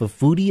yourself a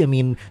foodie? I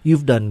mean,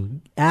 you've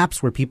done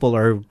apps where people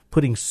are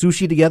putting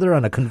sushi together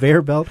on a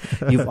conveyor belt.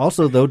 You've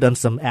also, though, done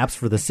some apps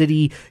for the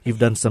city. You've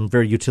done some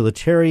very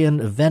utilitarian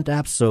event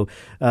apps. So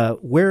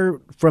where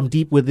from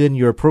deep within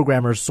your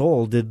programmer's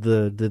soul did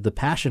the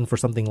passion for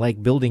something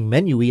like building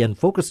MenuE and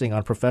focusing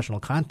on professional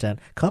content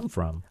come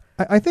from?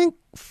 I think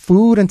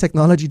food and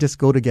technology just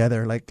go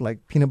together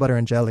like peanut butter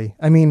and jelly.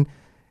 I mean,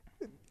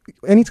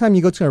 anytime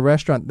you go to a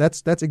restaurant,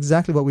 that's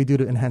exactly what we do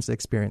to enhance the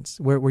experience.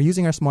 We're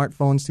using our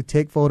smartphones to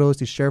take photos,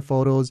 to share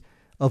photos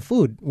of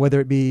food,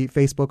 whether it be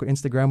Facebook or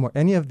Instagram or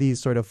any of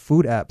these sort of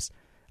food apps.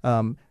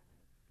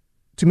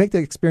 To make the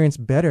experience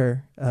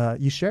better,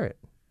 you share it.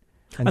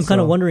 And I'm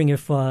kind of wondering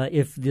if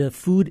the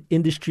food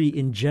industry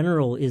in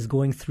general is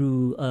going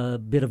through a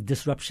bit of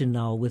disruption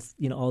now with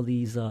all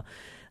these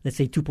let's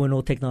say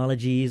 2.0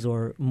 technologies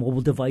or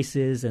mobile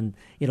devices and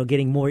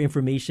getting more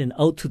information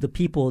out to the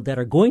people that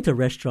are going to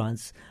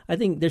restaurants. I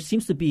think there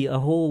seems to be a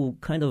whole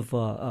kind of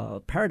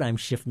paradigm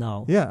shift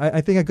now. Yeah,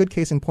 I think a good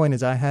case in point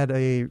is I had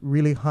a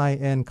really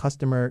high-end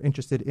customer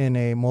interested in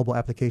a mobile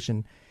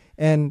application,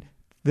 and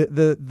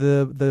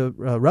the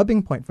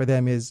rubbing point for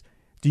them is,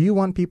 do you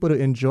want people to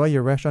enjoy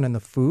your restaurant and the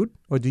food,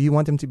 or do you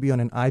want them to be on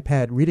an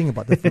iPad reading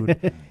about the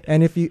food?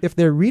 And if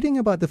they're reading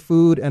about the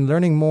food and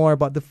learning more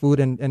about the food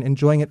and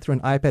enjoying it through an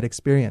iPad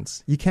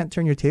experience, you can't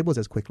turn your tables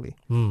as quickly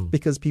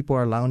because people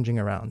are lounging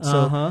around.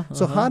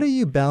 So how do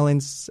you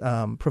balance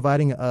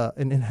providing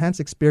an enhanced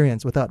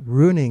experience without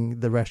ruining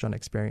the restaurant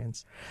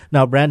experience?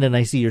 Now, Brandon,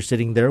 I see you're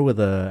sitting there with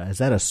is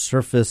that a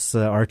Surface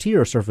RT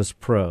or Surface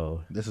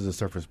Pro? This is a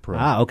Surface Pro.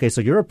 Okay,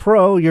 so you're a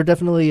pro. You're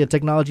definitely a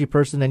technology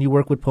person, and you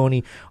work with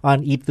Pony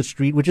on Eat the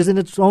Street, which is in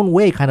its own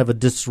way kind of a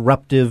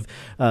disruptive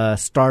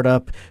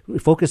startup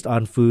focused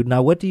on food.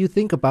 Now, what do you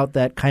think about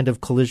that kind of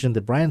collision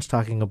that Brian's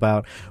talking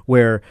about,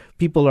 where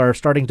people are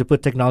starting to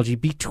put technology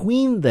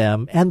between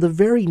them and the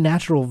very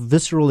natural,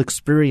 visceral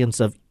experience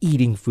of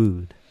eating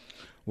food?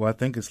 Well, I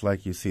think it's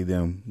like you see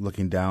them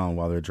looking down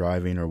while they're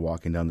driving or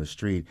walking down the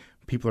street.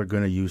 People are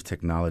going to use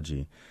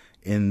technology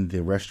in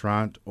the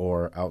restaurant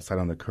or outside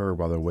on the curb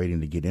while they're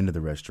waiting to get into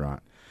the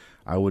restaurant.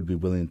 I would be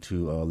willing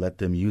to let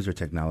them use their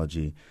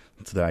technology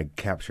so that I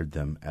captured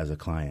them as a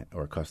client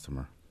or a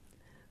customer.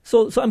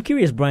 So I'm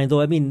curious, Brian,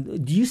 though. I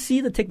mean, do you see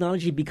the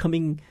technology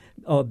being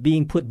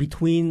put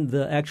between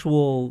the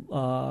actual,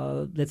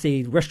 let's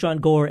say,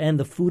 restaurant goer and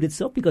the food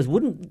itself? Because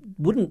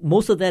wouldn't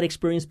most of that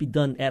experience be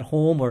done at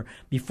home or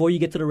before you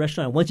get to the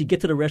restaurant? Once you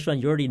get to the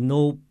restaurant, you already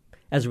know,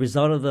 as a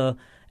result of the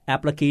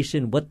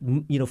application, what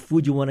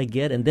food you want to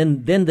get, and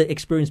then the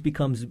experience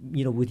becomes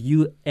with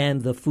you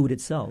and the food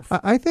itself.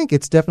 I think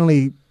it's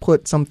definitely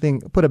put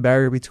a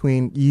barrier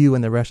between you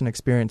and the restaurant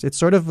experience. It's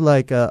sort of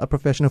like a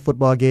professional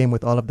football game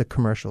with all of the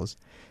commercials.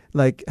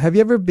 Like, have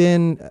you ever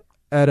been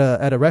at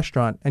a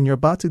restaurant and you're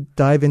about to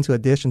dive into a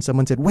dish and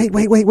someone said, wait,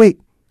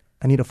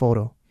 I need a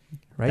photo,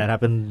 right? That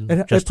happened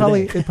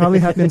today. It probably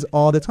happens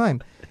all the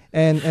time,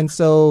 and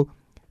so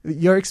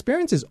your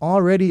experience is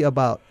already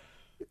about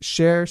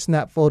share,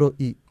 snap, photo,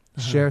 eat.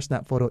 Share,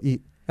 snap, photo,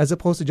 eat, as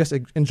opposed to just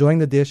enjoying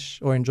the dish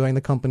or enjoying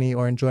the company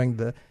or enjoying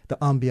the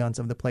ambiance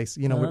of the place.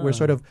 We're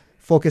sort of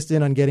focused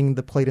in on getting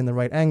the plate in the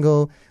right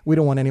angle. We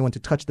don't want anyone to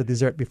touch the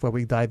dessert before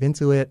we dive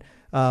into it.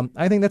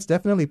 I think that's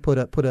definitely put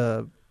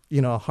a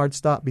hard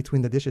stop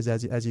between the dishes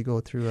as you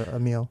go through a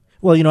meal.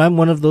 Well, I'm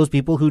one of those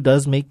people who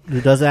does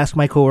ask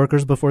my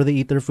coworkers before they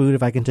eat their food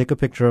if I can take a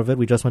picture of it.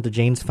 We just went to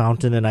Jane's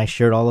Fountain and I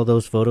shared all of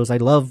those photos. I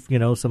love,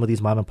 some of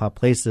these mom and pop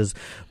places,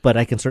 but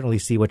I can certainly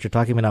see what you're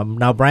talking about.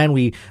 Now, Brian,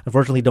 we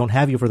unfortunately don't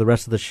have you for the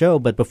rest of the show,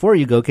 but before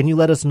you go, can you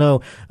let us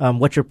know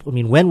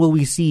when will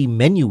we see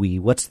Menui?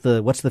 What's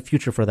the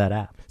future for that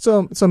app?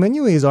 So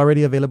Menui is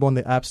already available in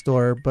the App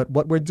Store, but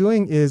what we're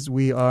doing is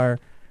we're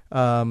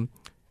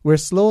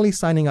slowly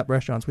signing up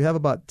restaurants. We have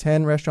about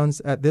 10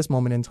 restaurants at this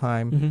moment in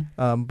time,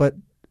 but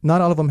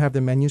not all of them have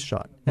their menus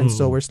shot. And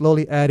so we're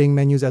slowly adding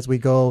menus as we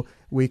go.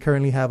 We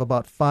currently have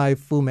about 5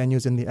 full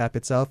menus in the app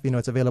itself.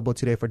 It's available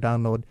today for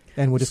download,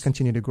 and we'll just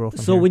continue to grow from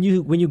here. So when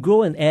you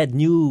grow and add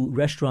new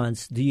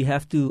restaurants, do you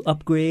have to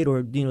upgrade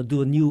or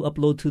do a new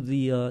upload to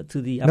the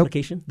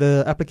application? Nope.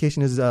 The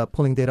application is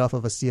pulling data off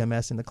of a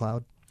CMS in the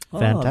cloud.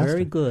 Fantastic.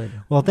 Very good.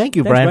 Well, thank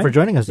you, Thanks, Brian, for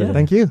joining us today.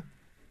 Thank you.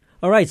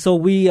 All right, so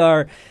we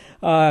are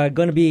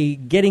going to be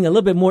getting a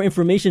little bit more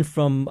information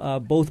from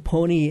both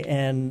Pony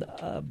and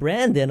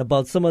Brandon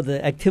about some of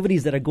the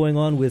activities that are going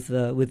on with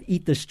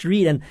Eat the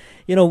Street. And,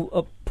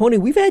 Pony,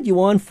 we've had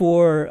you on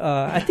for,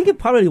 I think it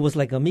probably was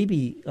like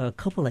maybe a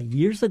couple of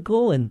years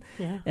ago. And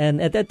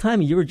at that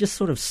time, you were just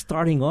sort of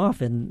starting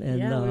off. And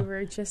we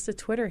were just a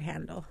Twitter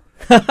handle.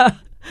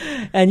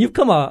 And you've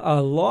come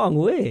a long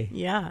way.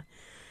 Yeah.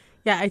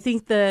 Yeah, I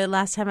think the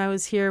last time I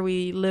was here,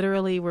 we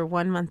literally were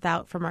 1 month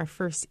out from our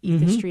first Eat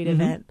the Street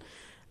event.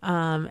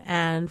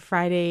 And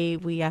Friday,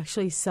 we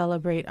actually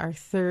celebrate our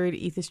 3rd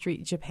Eat the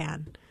Street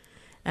Japan.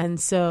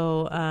 And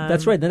so...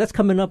 that's right. Now, that's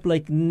coming up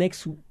like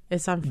next...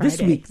 It's on Friday. This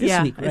week.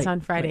 It's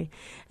on Friday. Right.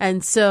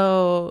 And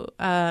so,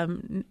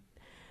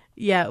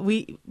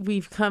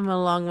 we've come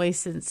a long way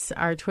since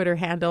our Twitter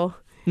handle.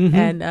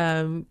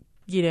 And...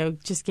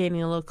 just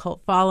gaining a little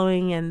cult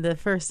following, and the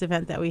first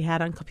event that we had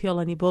on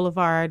Kapiolani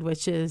Boulevard,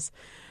 which is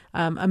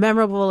a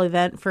memorable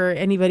event for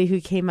anybody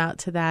who came out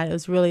to that. It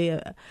was really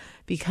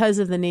because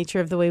of the nature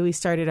of the way we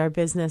started our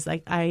business.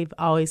 Like I've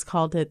always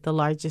called it the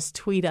largest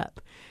tweet up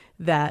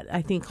that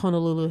I think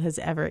Honolulu has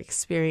ever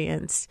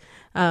experienced.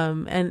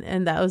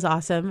 And that was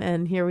awesome.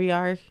 And here we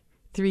are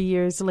 3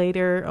 years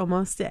later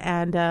almost,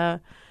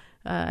 and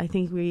I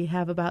think we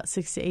have about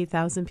 6,000 to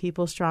 8,000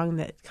 people strong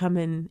that come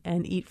in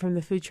and eat from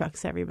the food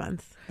trucks every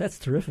month. That's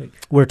terrific.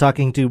 We're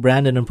talking to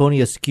Brandon and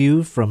Pony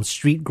Askew from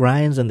Street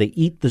Grinds and the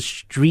Eat the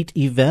Street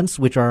events,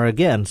 which are,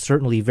 again,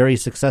 certainly very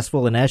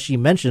successful. And as she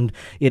mentioned,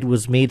 it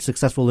was made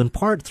successful in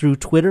part through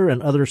Twitter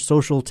and other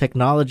social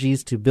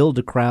technologies to build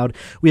a crowd.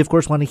 We, of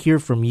course, want to hear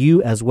from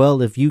you as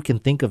well. If you can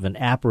think of an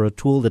app or a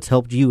tool that's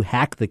helped you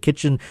hack the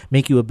kitchen,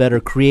 make you a better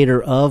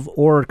creator of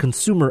or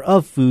consumer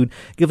of food,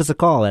 give us a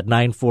call at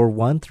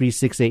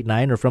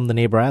 941-3689 or from the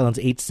Neighbor Islands,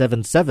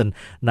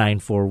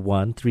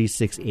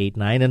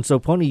 877-941-3689. And so,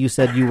 Pony, you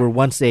said you were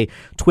once a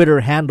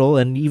Twitter handle,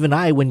 and even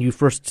I, when you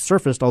first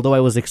surfaced, although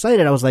I was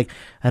excited, I was like,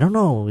 I don't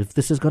know if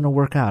this is going to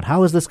work out.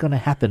 How is this going to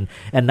happen?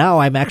 And now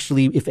I'm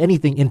actually, if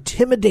anything,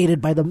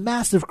 intimidated by the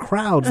massive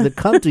crowds that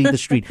come to Eat the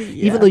Street.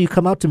 Even though you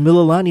come out to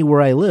Mililani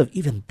where I live,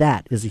 even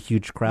that is a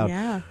huge crowd.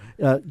 Yeah.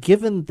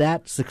 Given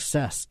that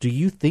success, do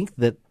you think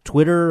that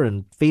Twitter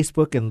and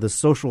Facebook and the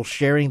social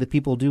sharing that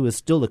people do is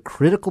still a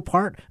critical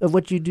part of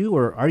what you do,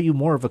 or are you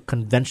more of a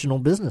conventional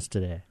business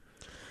today?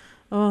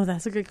 Oh,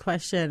 that's a good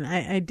question.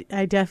 I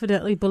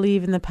definitely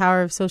believe in the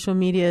power of social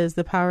media is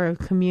the power of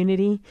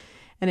community,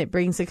 and it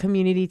brings a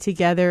community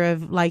together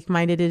of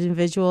like-minded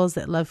individuals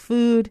that love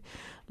food,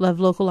 love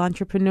local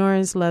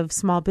entrepreneurs, love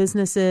small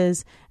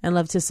businesses, and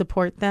love to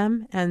support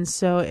them. And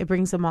so it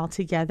brings them all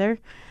together.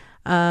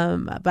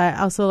 But I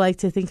also like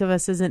to think of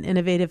us as an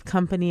innovative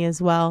company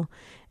as well.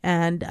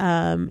 And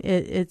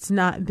it's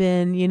not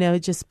been,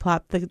 just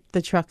plop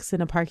the trucks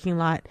in a parking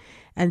lot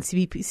and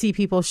see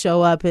people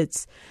show up.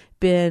 It's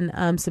been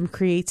some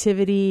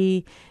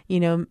creativity,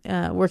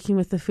 working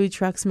with the food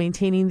trucks,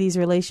 maintaining these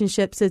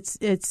relationships.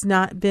 It's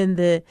not been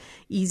the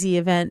easy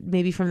event,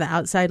 maybe from the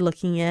outside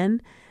looking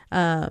in,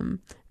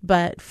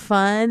 but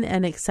fun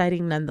and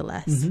exciting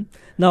nonetheless. Mm-hmm.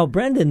 Now,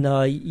 Brandon,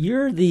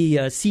 you're the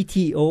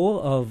CTO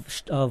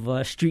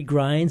of Street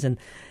Grinds,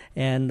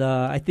 and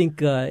I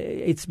think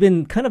it's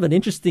been kind of an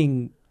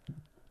interesting,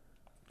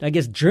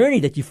 journey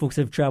that you folks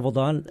have traveled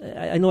on.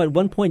 I know at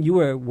one point you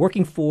were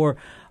working for,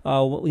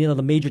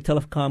 the major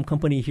telecom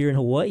company here in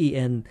Hawaii,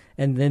 and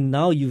then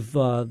now you've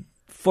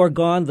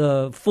foregone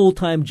the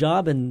full-time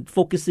job and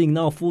focusing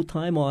now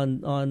full-time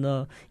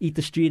on Eat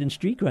the Street and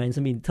Street Grinds.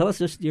 Tell us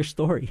just your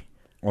story.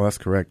 Well, that's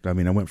correct. I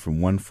went from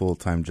 1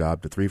 full-time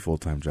job to 3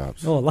 full-time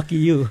jobs. Oh, lucky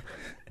you.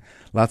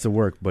 Lots of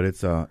work, but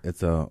it's a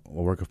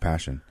work of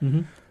passion.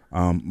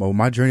 Mm-hmm. Well,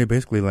 my journey,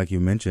 basically, like you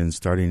mentioned,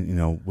 starting,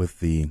 with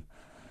the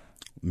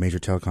major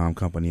telecom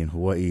company in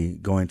Hawaii,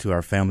 going to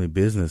our family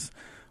business,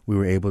 we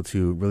were able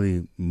to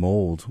really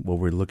mold what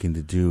we're looking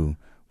to do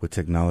with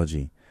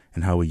technology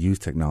and how we use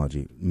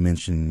technology,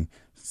 mentioning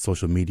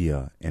social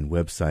media and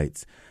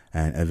websites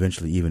and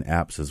eventually even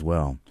apps as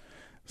well.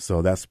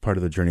 So that's part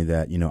of the journey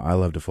that, I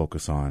love to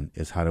focus on,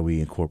 is how do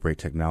we incorporate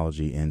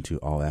technology into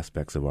all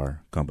aspects of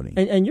our company.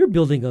 And you're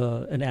building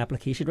an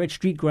application, right?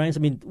 Street Grinds.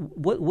 I mean,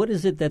 what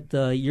is it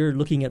that you're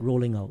looking at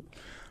rolling out?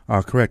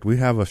 Correct. We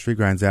have a Street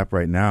Grinds app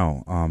right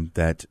now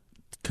that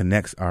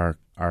connects our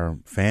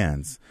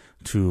fans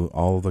to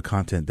all of the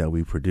content that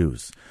we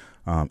produce,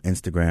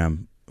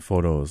 Instagram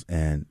photos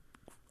and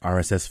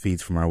RSS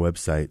feeds from our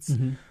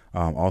websites,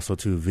 also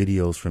to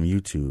videos from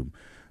YouTube.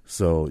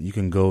 So you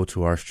can go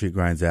to our Street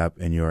Grinds app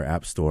in your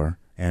app store,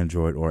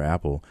 Android or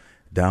Apple,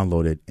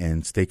 download it,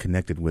 and stay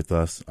connected with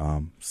us,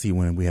 see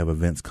when we have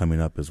events coming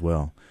up as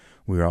well.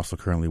 We are also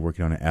currently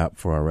working on an app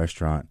for our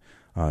restaurant,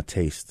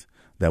 Taste,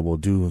 that will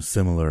do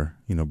similar,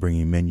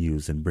 bringing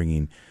menus and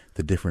bringing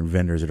the different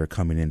vendors that are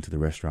coming into the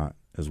restaurant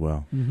as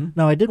well.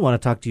 Now, I did want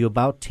to talk to you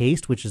about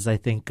Taste, which is, I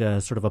think,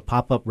 sort of a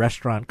pop-up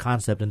restaurant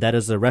concept, and that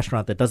is a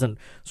restaurant that doesn't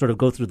sort of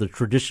go through the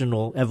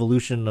traditional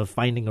evolution of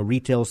finding a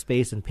retail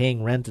space and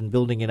paying rent and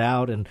building it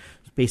out and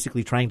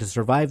basically trying to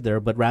survive there,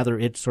 but rather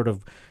it sort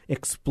of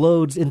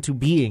explodes into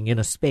being in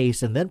a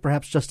space and then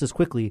perhaps just as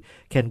quickly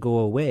can go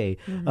away.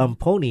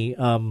 Pony,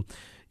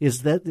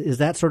 is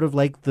that sort of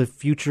like the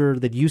future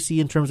that you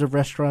see in terms of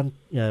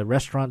the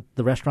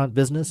restaurant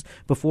business?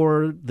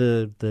 Before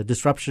the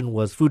disruption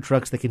was food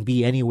trucks that can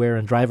be anywhere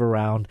and drive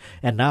around,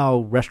 and now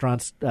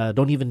restaurants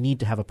don't even need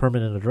to have a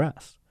permanent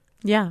address.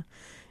 Yeah.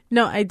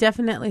 No, I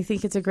definitely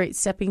think it's a great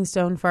stepping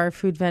stone for our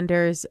food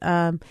vendors.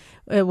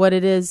 What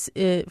it is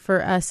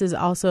for us is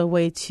also a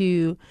way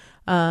to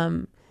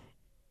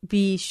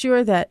be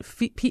sure that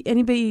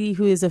anybody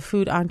who is a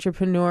food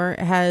entrepreneur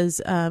has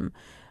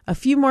a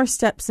few more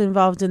steps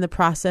involved in the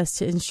process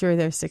to ensure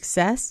their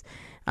success.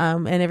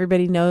 And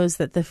everybody knows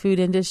that the food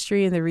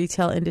industry and the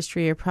retail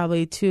industry are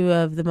probably two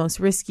of the most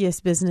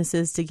riskiest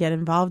businesses to get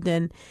involved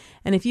in.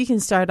 And if you can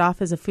start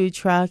off as a food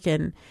truck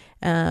and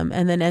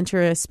then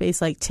enter a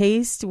space like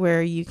Taste,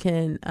 where you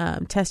can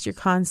test your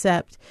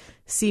concept,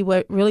 see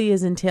what really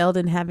is entailed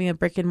in having a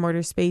brick and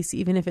mortar space,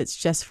 even if it's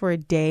just for a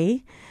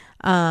day,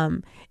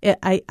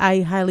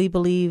 I highly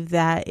believe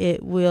that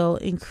it will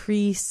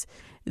increase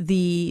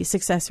the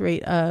success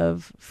rate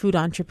of food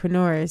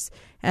entrepreneurs.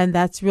 And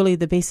that's really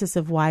the basis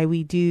of why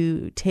we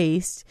do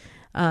Taste,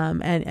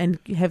 and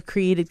have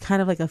created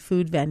kind of like a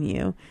food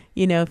venue.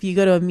 If you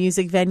go to a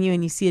music venue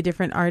and you see a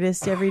different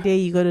artist every day,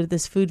 you go to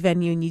this food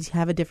venue and you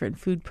have a different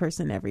food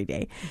person every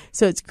day.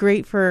 So it's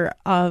great for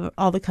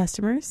all the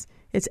customers.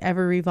 It's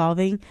ever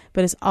revolving,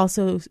 but it's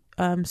also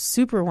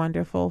super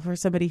wonderful for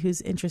somebody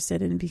who's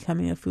interested in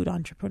becoming a food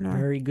entrepreneur.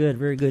 Very good,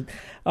 very good.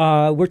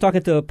 We're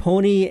talking to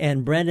Pony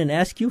and Brandon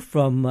Askew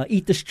from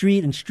Eat the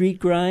Street and Street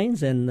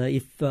Grinds, and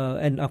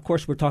and of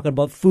course we're talking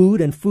about food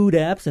and food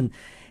apps. And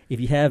if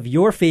you have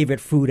your favorite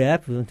food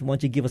app, why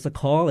don't you give us a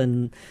call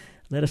and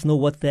let us know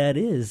what that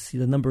is.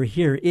 The number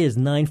here is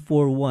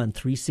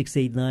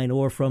 941-3689,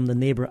 or from the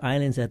neighbor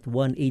islands at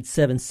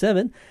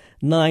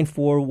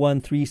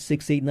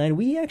 1-877-941-3689.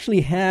 We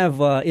actually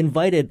have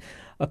invited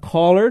a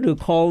caller to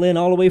call in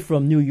all the way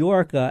from New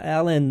York.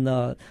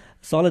 Alan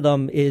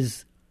Solidum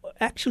is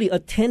actually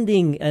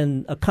attending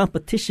a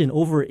competition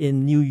over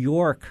in New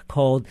York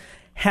called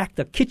Hack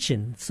the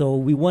Kitchen. So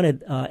we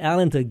wanted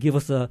Alan to give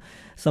us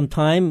some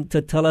time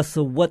to tell us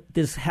what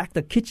this Hack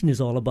the Kitchen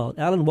is all about.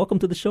 Alan, welcome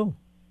to the show.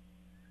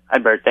 Hi,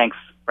 Bert. Thanks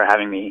for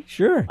having me.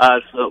 Sure.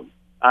 So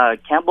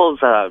Campbell's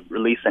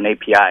released an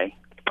API,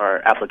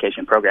 or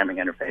application programming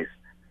interface,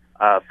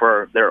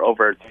 for their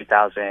over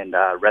 2,000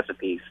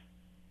 recipes,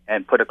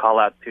 and put a call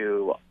out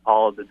to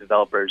all of the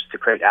developers to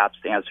create apps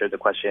to answer the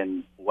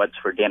question, what's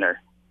for dinner?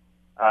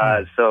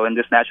 So in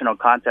this national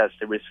contest,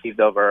 it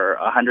received over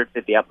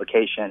 150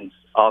 applications,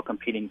 all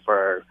competing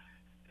for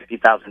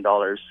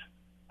 $50,000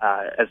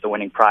 as the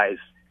winning prize.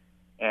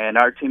 And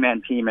our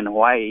two-man team in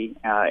Hawaii,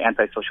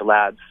 Antisocial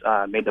Labs,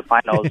 made the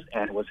finals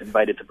and was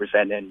invited to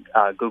present in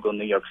Google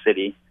New York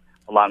City,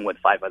 along with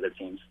 5 other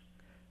teams.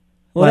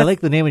 Well, I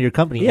like the name of your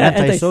company, Yeah,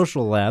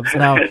 Antisocial Labs.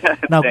 Now,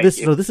 this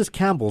is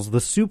Campbell's, the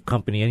soup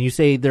company, and you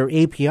say their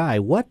API.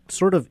 What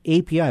sort of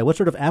API? What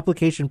sort of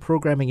application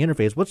programming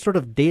interface? What sort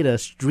of data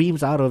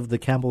streams out of the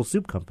Campbell's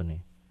Soup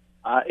Company?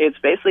 It's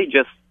basically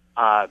just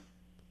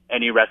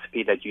any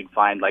recipe that you'd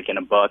find, like in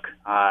a book,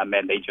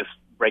 and they just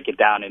break it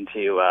down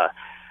into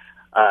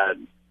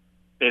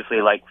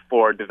basically, like,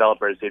 for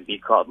developers, it'd be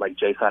called like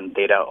JSON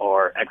data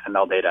or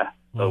XML data.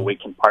 So we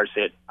can parse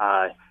it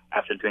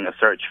after doing a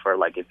search for,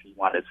 like, if you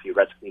want to see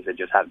recipes that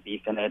just have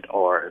beef in it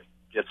or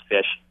just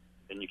fish,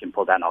 then you can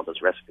pull down all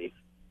those recipes.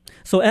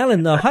 So,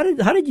 Alan, how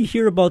did you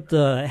hear about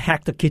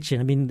Hack the Kitchen?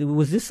 I mean,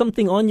 was this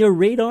something on your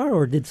radar,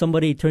 or did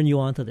somebody turn you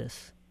on to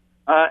this?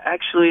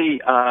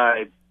 Actually,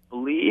 I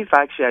believe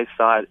I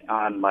saw it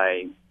on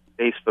my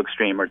Facebook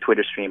stream or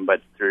Twitter stream,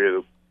 but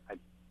through, I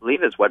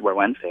believe it's Wetware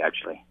Wednesday,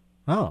 actually.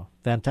 Oh,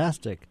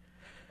 fantastic.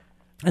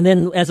 And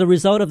then as a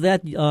result of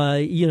that,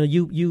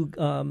 you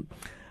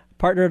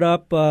partnered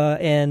up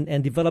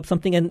and developed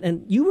something.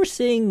 And you were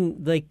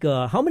saying, like,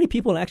 how many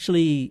people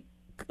actually,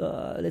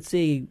 let's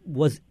say,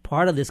 was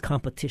part of this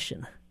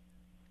competition?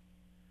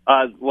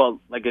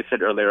 Well, like I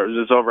said earlier,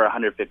 there's over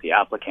 150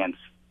 applicants,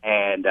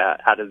 And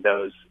out of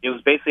those, it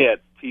was basically a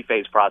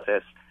two-phase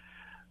process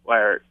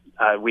where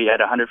we had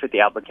 150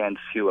 applicants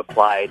who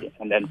applied,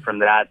 and then from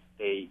that,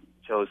 they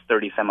chose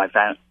 30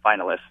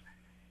 semifinalists.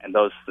 And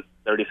those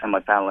 30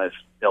 semifinalists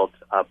built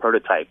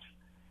prototypes.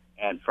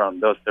 And from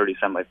those 30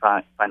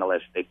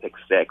 semifinalists, they picked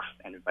 6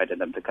 and invited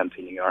them to come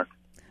to New York.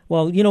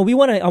 Well,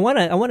 I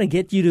want to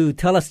get you to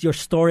tell us your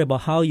story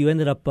about how you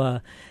ended up,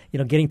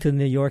 getting to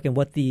New York and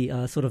what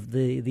the sort of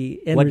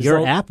the end what result.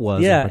 your app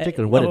was, in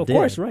particular, what it did. Of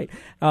course, right.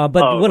 But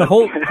we're going to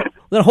hold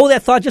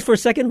that thought just for a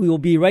second. We will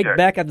be right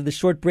back after the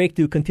short break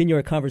to continue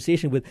our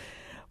conversation with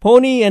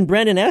Pony and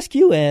Brandon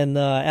Askew and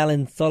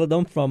Alan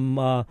Solodom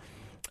from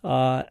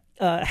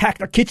Hack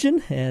the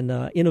Kitchen and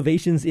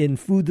innovations in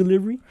food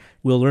delivery.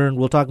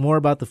 We'll talk more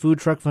about the food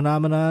truck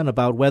phenomenon,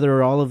 about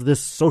whether all of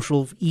this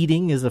social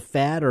eating is a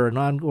fad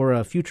or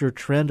a future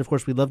trend. Of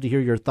course, we'd love to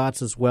hear your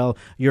thoughts as well,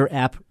 your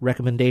app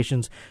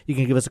recommendations. You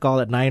can give us a call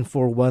at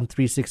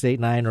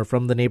 941-3689 or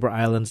from the neighbor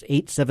islands,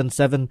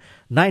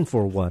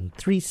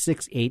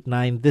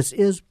 877-941-3689. This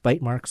is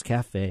Bytemarks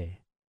Cafe.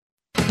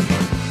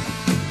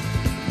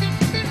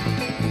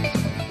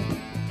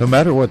 No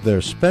matter what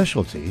their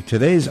specialty,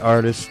 today's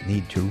artists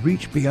need to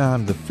reach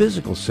beyond the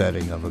physical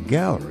setting of a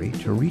gallery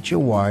to reach a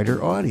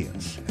wider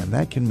audience, and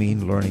that can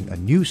mean learning a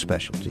new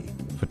specialty,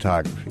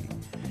 photography.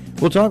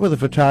 We'll talk with a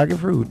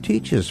photographer who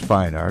teaches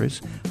fine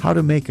artists how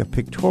to make a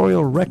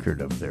pictorial record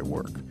of their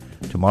work.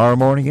 Tomorrow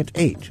morning at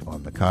 8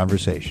 on The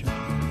Conversation.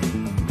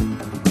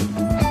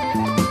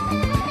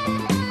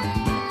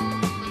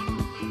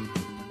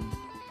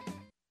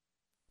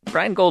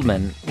 Brian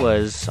Goldman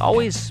was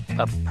always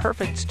a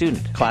perfect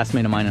student. A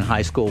classmate of mine in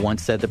high school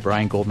once said that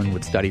Brian Goldman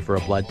would study for a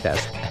blood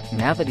test.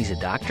 Now that he's a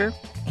doctor,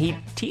 he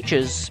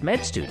teaches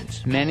med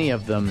students. Many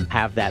of them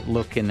have that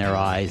look in their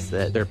eyes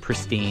that they're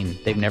pristine.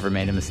 They've never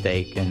made a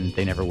mistake, and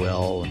they never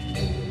will.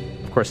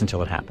 Of course,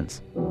 until it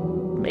happens.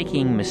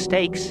 Making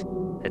mistakes.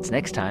 That's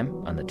next time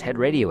on the TED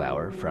Radio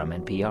Hour from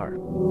NPR.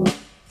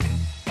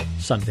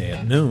 Sunday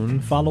at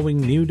noon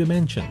following New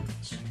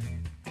Dimensions.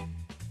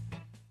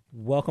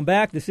 Welcome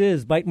back. This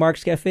is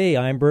Bytemarks Cafe.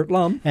 I'm Bert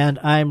Lum. And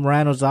I'm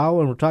Ryan Ozawa,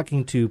 and we're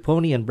talking to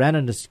Pony and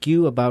Brandon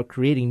Askew about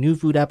creating new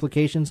food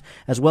applications,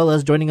 as well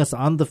as joining us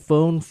on the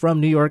phone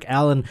from New York,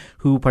 Alan,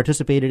 who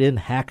participated in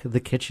Hack the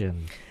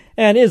Kitchen.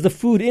 And is the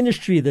food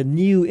industry the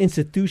new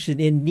institution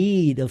in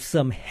need of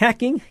some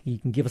hacking? You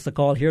can give us a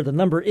call here. The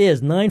number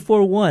is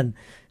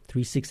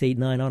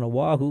 941-3689 on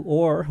Oahu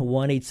or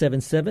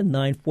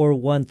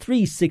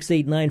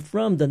 1-877-941-3689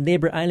 from the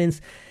neighbor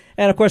islands.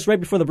 And, of course, right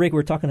before the break, we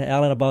were talking to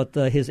Alan about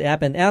his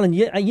app. And, Alan,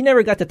 you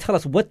never got to tell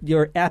us what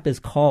your app is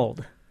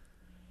called.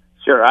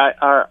 Sure.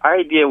 Our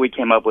idea we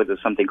came up with is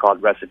something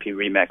called Recipe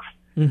Remix.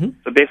 Mm-hmm.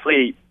 So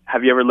basically,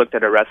 have you ever looked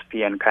at a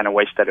recipe and kind of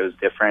wished that it was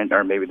different,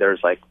 or maybe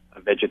there's like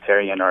a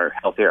vegetarian or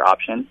healthier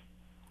option?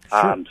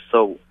 Sure.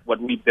 So what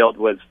we built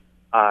was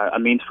a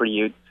means for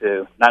you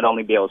to not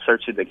only be able to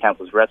search through the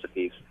countless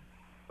recipes,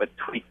 but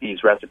tweak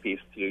these recipes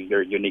to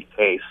your unique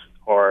taste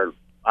or,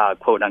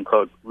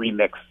 quote-unquote,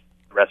 remix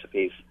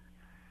recipes.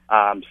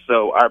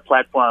 So our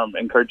platform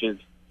encourages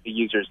the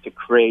users to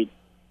create,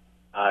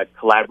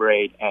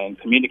 collaborate, and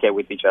communicate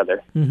with each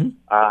other. Mm-hmm.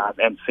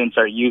 And since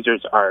our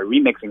users are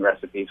remixing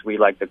recipes, we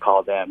like to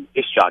call them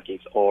disc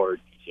jockeys or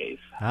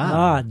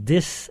DJs.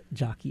 Disc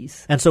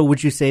jockeys. And so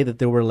would you say that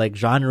there were like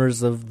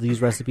genres of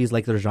these recipes,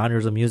 like there are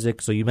genres of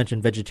music? So you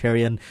mentioned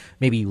vegetarian,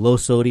 maybe low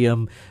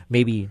sodium,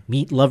 maybe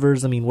meat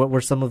lovers. I mean, what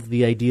were some of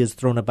the ideas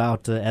thrown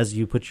about as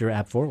you put your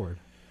app forward?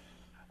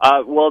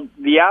 Well,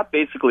 the app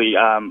basically,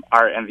 our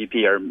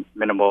MVP, our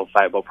minimal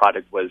viable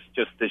product, was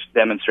just to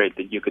demonstrate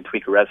that you could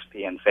tweak a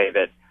recipe and save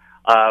it.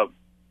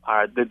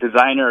 The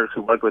designer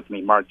who worked with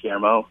me, Mark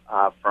Guillermo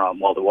from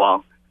Wall to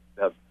Wall,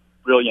 the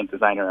brilliant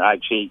designer,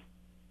 actually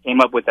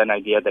came up with an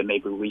idea that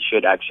maybe we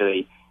should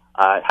actually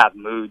have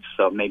moods,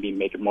 so maybe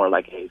make it more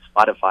like a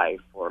Spotify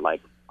for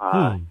like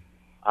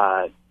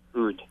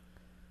food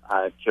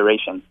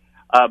curation.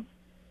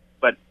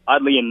 But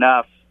oddly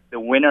enough, the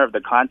winner of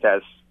the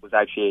contest was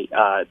actually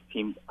a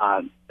team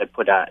that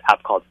put an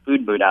app called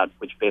Food Mood out,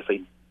 which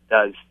basically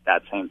does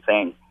that same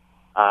thing.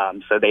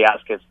 So they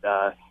ask if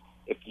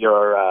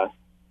you're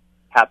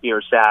happy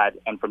or sad,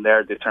 and from there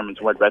it determines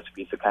what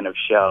recipes to kind of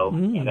show.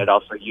 And it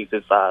also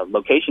uses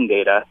location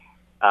data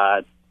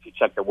to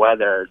check the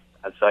weather.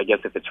 So I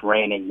guess if it's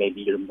raining,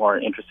 maybe you're more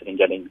interested in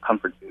getting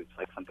comfort foods,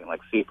 like something like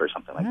soup or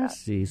something like that. I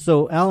see.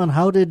 So, Alan,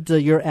 how did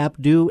your app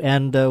do,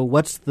 and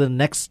what's the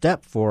next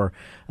step for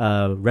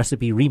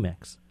Recipe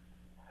Remix?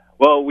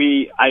 Well,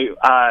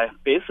 I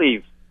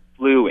basically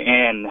flew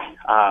in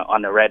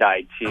on a red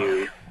eye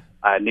to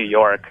New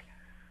York,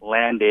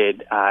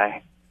 landed,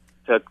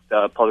 took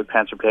the public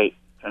transit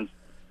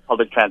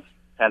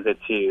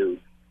to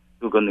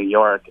Google New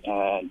York,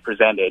 and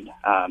presented.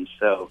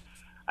 So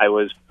I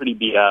was pretty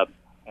beat up,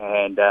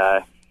 and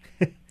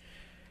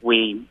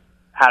we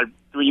had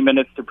 3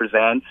 minutes to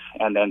present,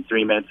 and then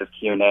 3 minutes of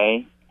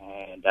Q&A,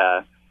 and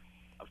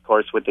of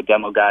course, with the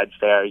demo guides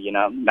there,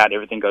 not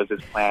everything goes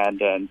as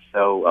planned, and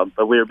so,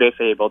 but we were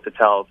basically able to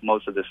tell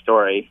most of the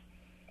story,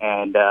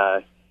 and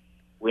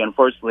we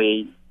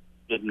unfortunately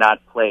did not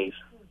place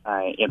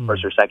in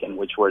first or second,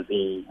 which were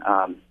the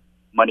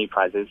money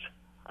prizes.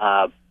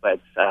 So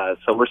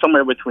we're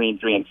somewhere between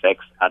 3 and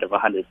 6 out of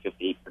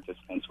 150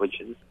 participants,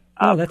 which is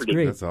that's pretty,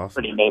 great. That's awesome.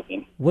 Pretty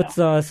amazing. What's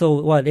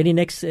so what? Any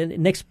next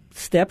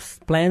steps,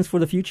 plans for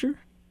the future?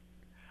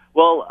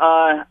 Well,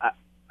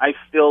 I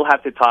still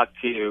have to talk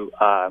to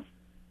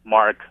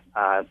Mark,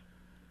 my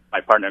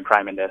partner in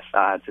crime in this,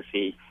 to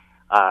see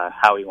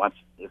how if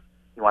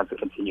he wants to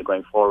continue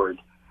going forward.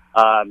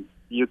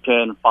 You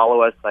can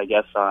follow us, I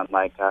guess, on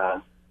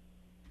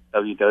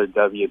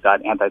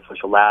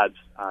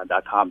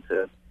www.antisociallabs.com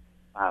to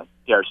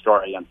see our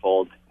story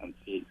unfold and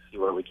see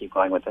where we keep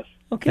going with this.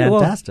 Okay,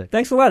 fantastic. Well,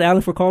 thanks a lot,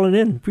 Alan, for calling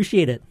in.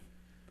 Appreciate it.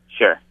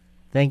 Sure.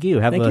 Thank you.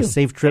 Have a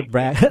safe trip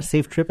back,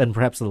 and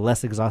perhaps a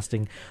less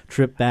exhausting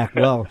trip back.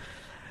 Well,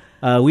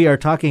 we are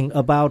talking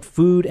about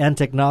food and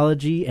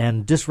technology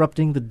and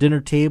disrupting the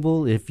dinner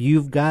table. If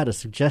you've got a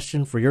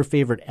suggestion for your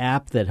favorite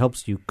app that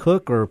helps you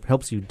cook or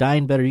helps you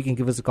dine better, you can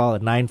give us a call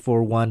at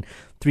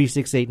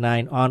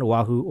 941-3689 on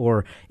Oahu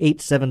or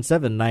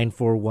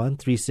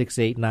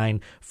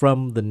 877-941-3689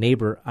 from the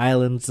neighbor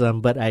islands.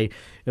 But I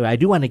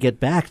do want to get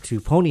back to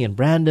Pony and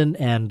Brandon,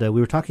 and we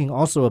were talking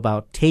also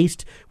about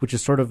Taste, which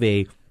is sort of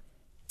a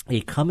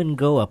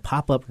come-and-go, a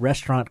pop-up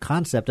restaurant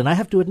concept. And I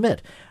have to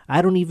admit,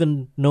 I don't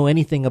even know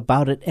anything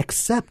about it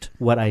except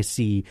what I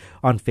see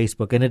on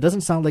Facebook. And it doesn't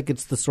sound like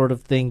it's the sort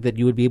of thing that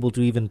you would be able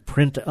to even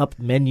print up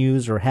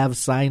menus or have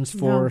signs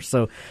for. No.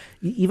 So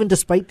even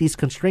despite these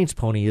constraints,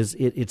 Pony,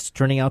 it's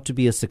turning out to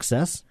be a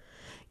success?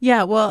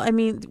 Yeah, well, I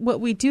mean,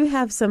 what we do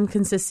have some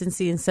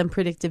consistency and some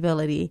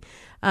predictability.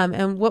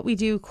 And what we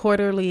do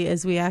quarterly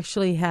is we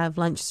actually have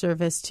lunch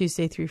service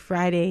Tuesday through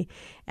Friday.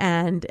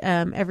 And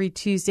every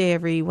Tuesday,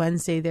 every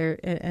Wednesday, there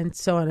and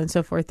so on and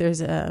so forth, there's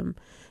the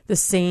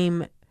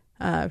same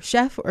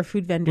chef or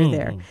food vendor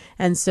there.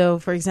 And so,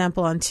 for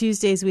example, on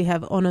Tuesdays, we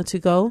have Ono to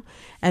Go,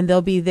 and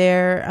they'll be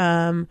there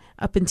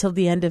up until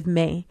the end of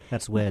May.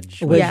 That's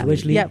Wedge.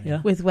 Wedge Lee. Yeah,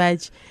 with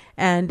Wedge.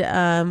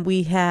 And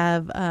we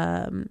have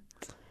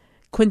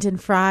Quentin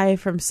Fry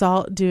from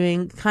Salt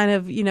doing kind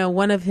of,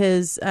 one of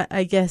his,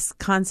 I guess,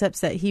 concepts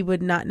that he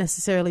would not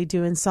necessarily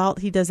do in Salt.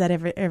 He does that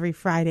every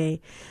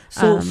Friday.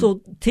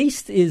 So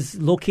Taste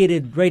is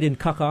located right in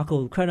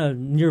Kaka'ako, kind of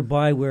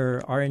nearby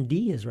where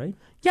R&D is, right?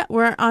 Yeah,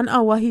 we're on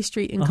Awahi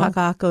Street in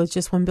Kaka'ako. It's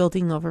just one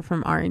building over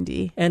from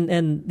R&D.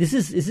 And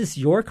is this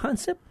your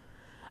concept?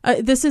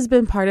 This has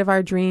been part of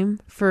our dream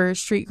for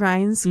Street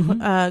Grinds.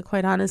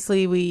 Quite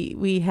honestly,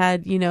 we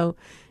had,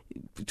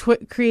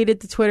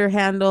 created the Twitter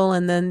handle,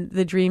 and then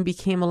the dream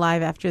became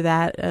alive after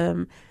that,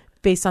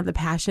 based on the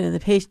passion. And the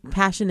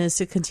passion is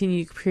to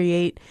continue to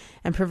create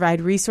and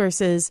provide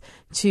resources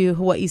to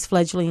Hawaii's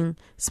fledgling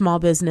small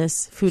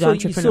business food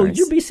entrepreneurs. So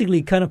you're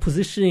basically kind of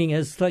positioning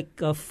as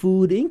like a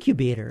food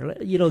incubator,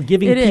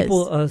 giving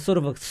people a sort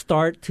of a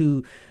start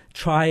to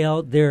try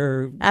out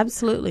their...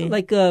 Absolutely.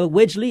 Like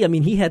Wedge Lee, I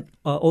mean, he had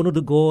Ono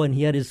to Go, and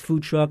he had his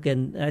food truck,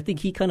 and I think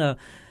he kind of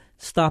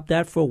stopped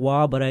that for a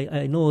while, but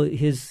I know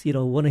his,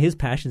 one of his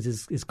passions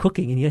is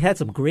cooking, and he had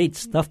some great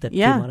stuff that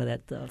came out of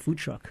that food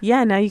truck.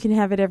 Yeah, now you can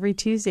have it every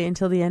Tuesday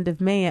until the end of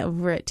May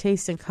over at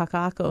Taste in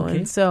Kaka'ako. Okay.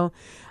 And so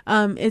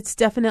it's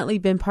definitely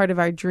been part of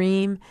our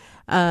dream.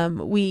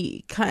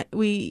 We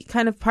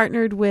kind of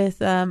partnered with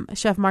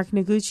Chef Mark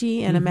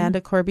Noguchi and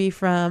Amanda Corby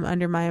from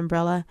Under My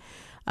Umbrella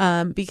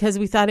because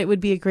we thought it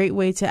would be a great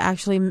way to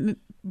actually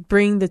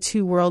bring the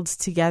two worlds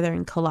together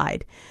and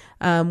collide.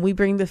 We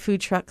bring the food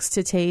trucks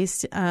to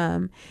Taste,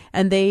 and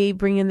they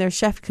bring in their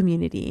chef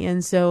community.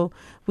 And so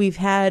we've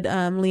had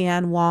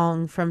Leanne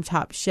Wong from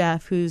Top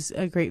Chef, who's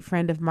a great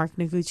friend of Mark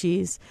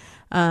Noguchi's.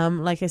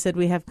 Like I said,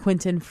 we have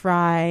Quentin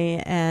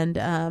Fry,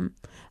 and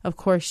of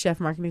course,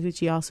 Chef Mark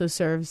Noguchi also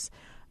serves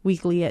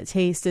weekly at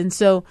Taste. And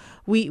so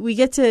we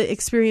get to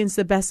experience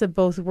the best of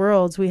both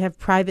worlds. We have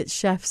private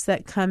chefs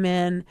that come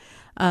in,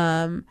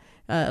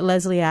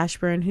 Leslie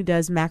Ashburn, who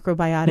does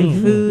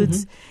macrobiotic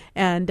foods,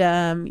 and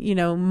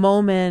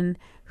Moman,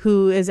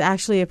 who is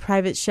actually a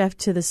private chef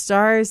to the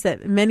stars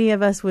that many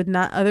of us would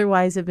not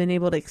otherwise have been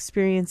able to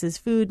experience as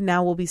food.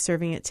 Now we'll be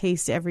serving at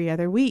Taste every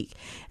other week.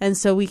 And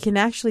so we can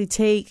actually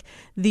take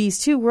these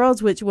two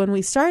worlds, which when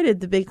we started,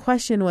 the big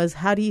question was,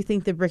 how do you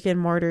think the brick and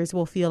mortars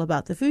will feel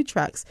about the food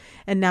trucks?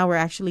 And now we're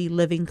actually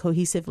living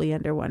cohesively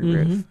under one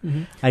roof.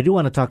 I do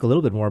want to talk a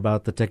little bit more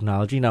about the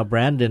technology. Now,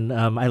 Brandon,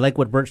 I like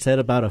what Bert said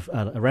about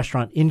a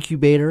restaurant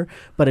incubator,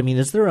 but I mean,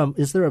 is there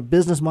a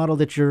business model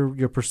that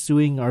you're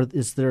pursuing? Or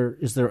is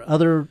there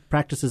other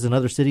practices in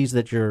other cities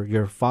that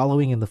you're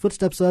following in the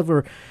footsteps of,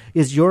 or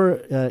is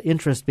your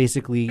interest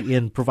basically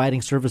in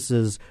providing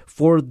services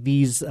for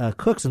these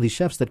cooks and these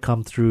chefs that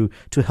come through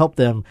to help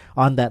them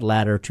on that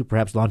ladder to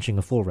perhaps launching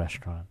a full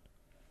restaurant?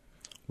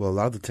 Well, a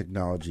lot of the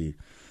technology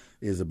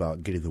is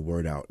about getting the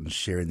word out and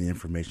sharing the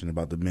information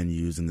about the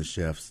menus and the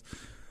chefs.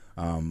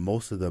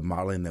 Most of the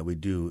modeling that we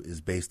do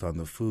is based on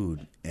the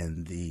food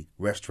and the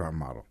restaurant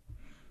model.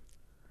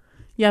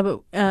 Yeah,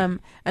 but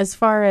as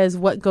far as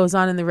what goes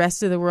on in the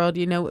rest of the world,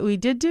 we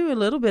did do a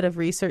little bit of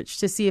research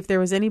to see if there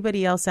was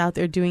anybody else out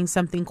there doing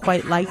something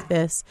quite like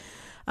this.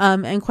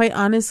 And quite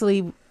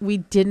honestly, we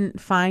didn't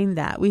find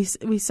that. We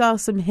saw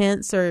some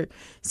hints or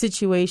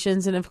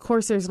situations. And of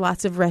course, there's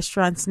lots of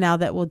restaurants now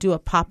that will do a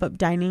pop-up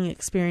dining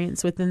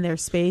experience within their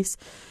space.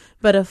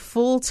 But a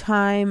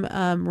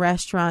full-time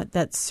restaurant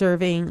that's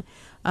serving,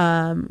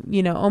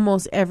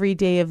 almost every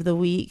day of the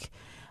week,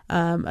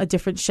 a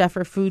different chef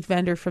or food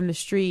vendor from the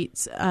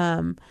streets,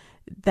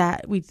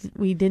 that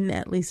we didn't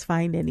at least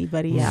find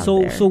anybody out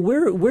there. So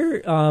where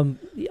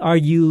are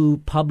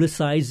you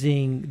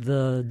publicizing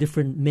the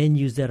different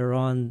menus that are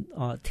on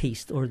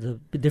Taste, or the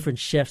different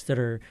chefs that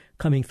are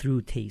coming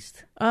through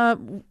Taste?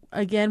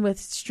 Again, with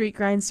Street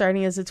Grind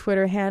starting as a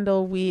Twitter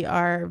handle, we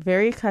are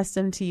very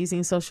accustomed to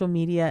using social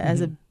media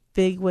as a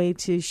big way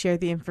to share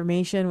the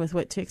information with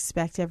what to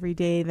expect every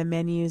day, the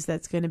menus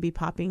that's going to be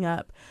popping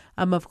up.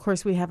 Of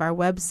course, we have our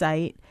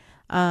website.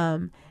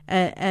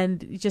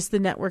 And just the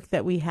network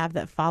that we have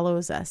that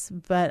follows us.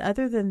 But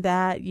other than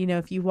that,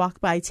 if you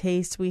walk by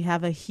Taste, we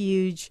have a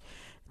huge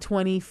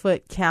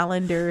 20-foot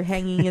calendar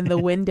hanging in the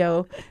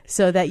window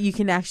so that you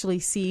can actually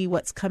see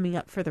what's coming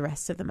up for the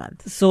rest of the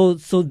month. So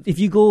if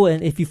you go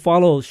and if you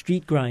follow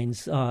Street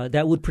Grinds,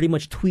 that would pretty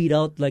much tweet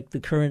out like the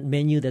current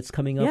menu that's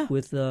coming up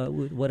with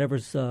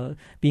whatever's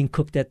being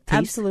cooked at Taste?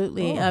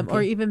 Absolutely.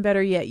 Or even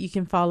better yet, you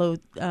can follow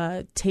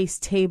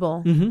Taste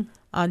Table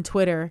on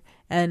Twitter.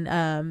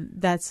 And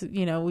that's,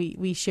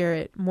 we share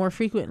it more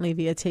frequently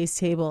via Taste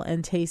Table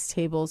and Taste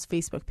Table's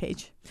Facebook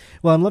page.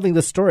 Well, I'm loving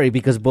this story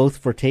because both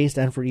for Taste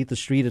and for Eat the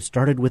Street, it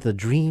started with a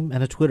dream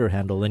and a Twitter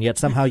handle, and yet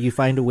somehow you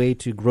find a way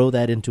to grow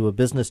that into a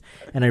business.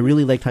 And I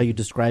really liked how you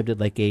described it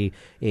like a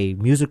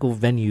musical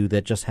venue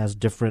that just has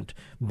different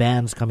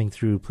bands coming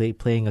through,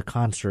 playing a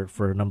concert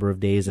for a number of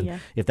days. And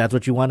if that's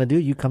what you want to do,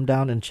 you come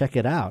down and check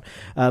it out.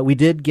 We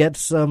did get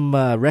some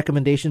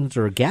recommendations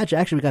or a gadget.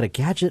 Actually, we got a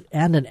gadget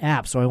and an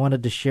app, so I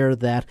wanted to share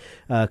that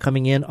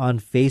coming in on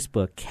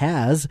Facebook.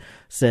 Kaz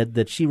said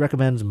that she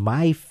recommends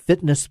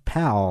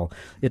MyFitnessPal.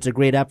 It's a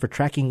great app for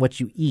tracking what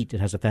you eat. It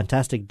has a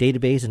fantastic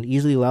database and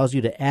easily allows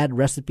you to add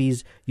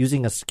recipes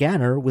using a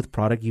scanner with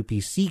product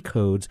UPC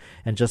codes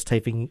and just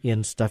typing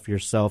in stuff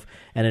yourself.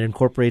 And it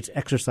incorporates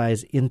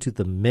exercise into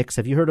the mix.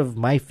 Have you heard of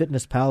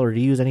MyFitnessPal, or do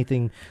you use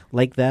anything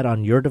like that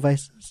on your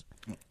devices?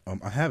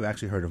 I have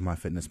actually heard of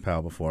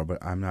MyFitnessPal before,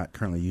 but I'm not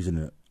currently using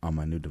it on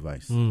my new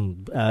device.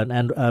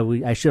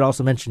 I should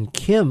also mention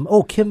Kim.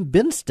 Oh, Kim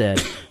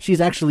Binstead.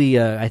 She's actually,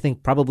 I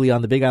think, probably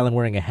on the Big Island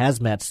wearing a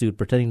hazmat suit,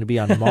 pretending to be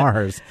on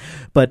Mars.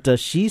 But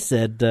she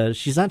said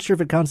she's not sure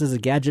if it counts as a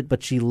gadget,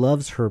 but she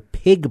loves her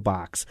pig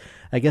box.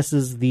 I guess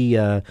is the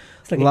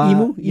it's like an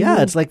emu?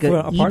 Yeah, it's like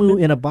an emu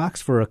in a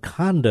box for a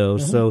condo.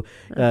 So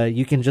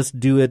you can just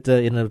do it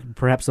in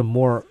perhaps a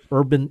more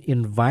urban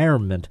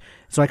environment.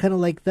 So I kind of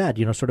like that,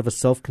 sort of a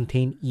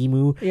self-contained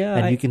emu. Yeah,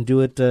 and you can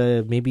do it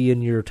maybe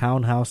in your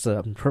townhouse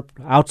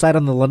outside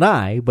on the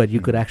lanai, but you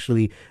could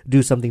actually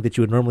do something that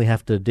you would normally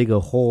have to dig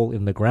a hole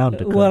in the ground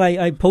to cook. Well,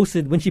 I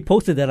posted, when she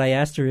posted that, I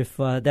asked her if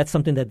that's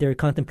something that they're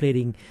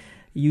contemplating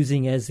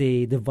using as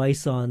a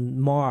device on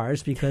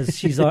Mars, because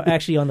she's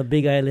actually on the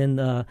Big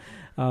Island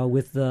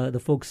with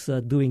the folks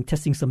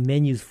testing some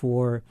menus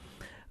for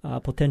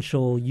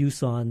potential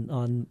use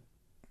on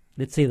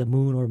let's say the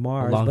moon or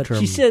Mars. But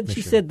she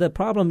said the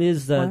problem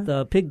is that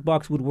the pig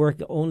box would work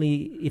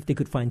only if they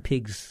could find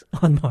pigs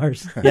on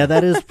Mars. Yeah,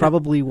 that is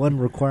probably one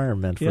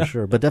requirement for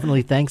sure. But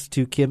definitely thanks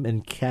to Kim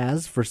and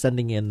Kaz for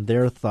sending in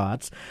their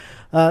thoughts.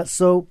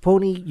 So,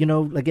 Pony,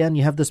 again,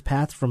 you have this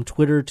path from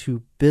Twitter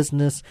to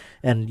business,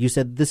 and you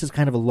said this is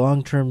kind of a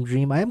long-term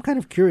dream. I am kind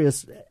of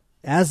curious,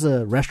 as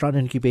a restaurant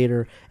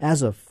incubator,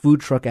 as a food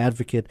truck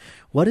advocate,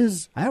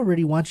 I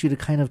already want you to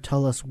kind of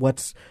tell us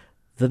what's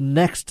the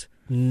next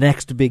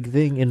big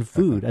thing in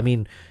food. I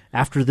mean,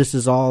 after this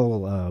is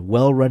all a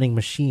well-running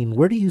machine,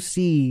 where do you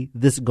see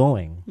this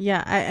going?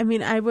 Yeah,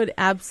 I would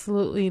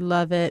absolutely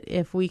love it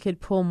if we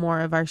could pull more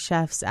of our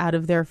chefs out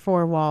of their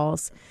four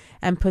walls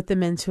and put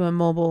them into a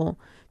mobile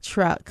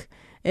truck.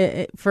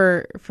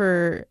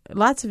 For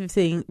lots of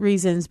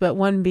reasons, but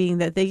one being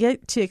that they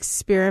get to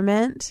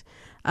experiment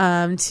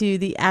to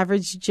the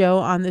average Joe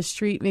on the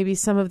street, maybe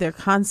some of their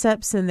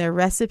concepts and their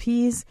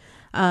recipes,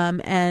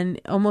 and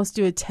almost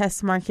do a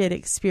test market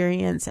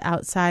experience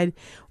outside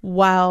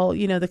while,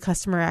 the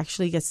customer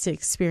actually gets to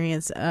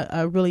experience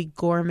a really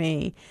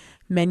gourmet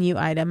menu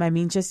item. I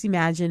mean, just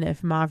imagine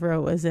if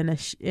Mavro was in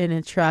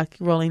a truck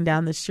rolling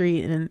down the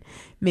street and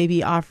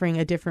maybe offering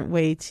a different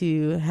way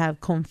to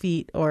have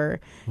confit or,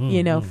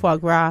 foie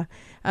gras.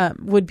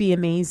 Would be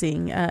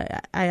amazing.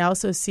 I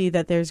also see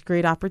that there's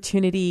great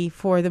opportunity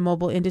for the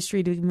mobile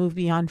industry to move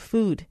beyond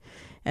food.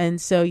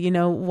 And so,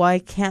 why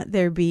can't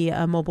there be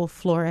a mobile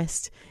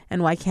florist,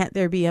 and why can't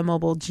there be a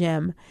mobile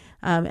gym?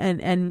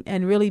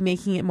 And really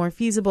making it more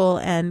feasible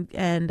and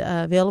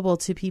available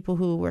to people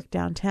who work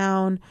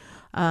downtown.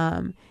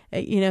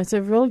 It's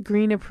a real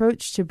green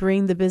approach to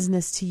bring the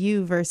business to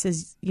you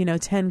versus,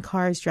 10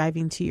 cars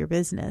driving to your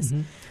business.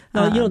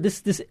 Now,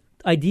 this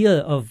idea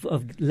of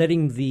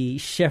letting the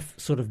chef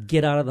sort of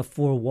get out of the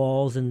four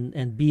walls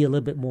and be a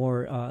little bit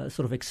more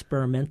sort of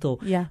experimental.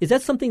 Yeah. Is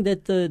that something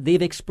that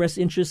they've expressed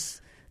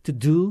interest to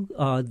do?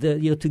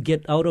 To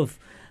get out of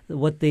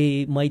what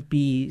they might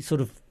be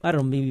sort of, I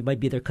don't know, maybe it might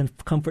be their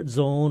comfort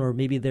zone, or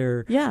maybe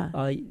they're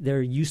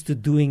used to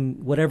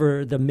doing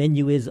whatever the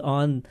menu is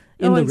in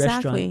the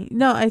restaurant.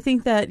 No, I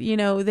think that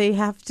they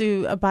have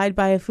to abide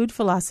by a food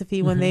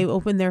philosophy when they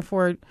open their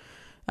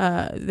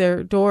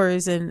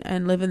doors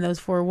and live in those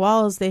four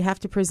walls. They have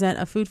to present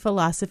a food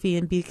philosophy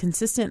and be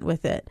consistent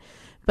with it.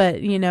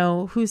 But,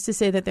 who's to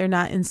say that they're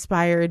not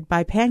inspired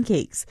by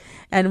pancakes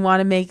and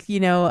want to make,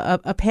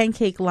 a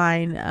pancake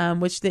line,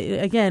 which,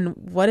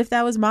 what if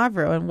that was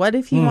Mavro? And what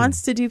if he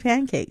wants to do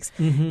pancakes?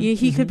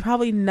 He could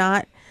probably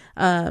not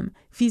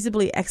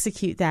feasibly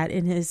execute that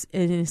in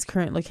his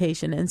current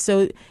location. And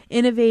so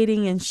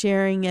innovating and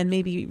sharing and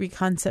maybe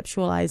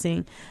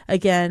reconceptualizing,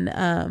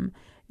 again,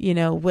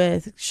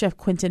 with Chef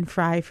Quentin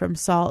Fry from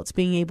Salt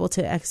being able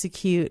to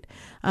execute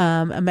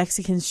a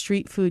Mexican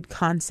street food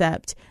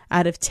concept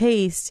out of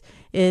taste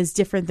is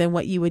different than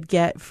what you would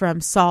get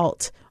from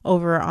Salt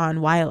over on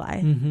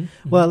Waialae.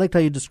 Well, I liked how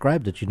you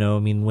described it.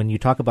 When you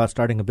talk about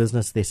starting a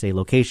business, they say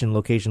location,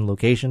 location,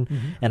 location.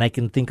 And I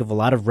can think of a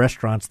lot of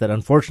restaurants that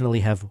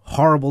unfortunately have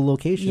horrible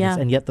locations,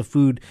 and yet the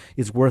food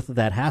is worth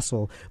that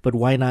hassle. But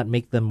why not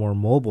make them more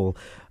mobile?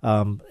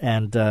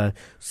 Brandon,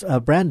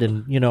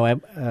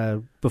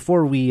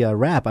 before we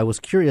wrap, I was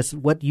curious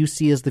what you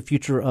see as the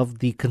future of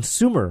the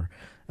consumer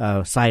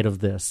side of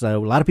this. A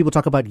lot of people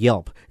talk about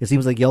Yelp. It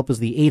seems like Yelp is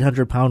the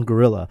 800-pound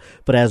gorilla.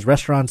 But as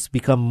restaurants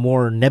become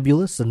more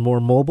nebulous and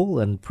more mobile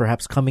and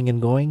perhaps coming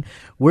and going,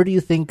 where do you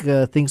think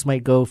things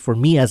might go for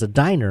me as a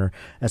diner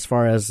as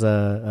far as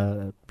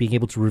being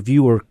able to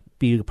review or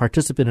be a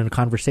participant in a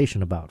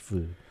conversation about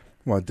food?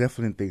 Well, I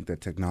definitely think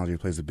that technology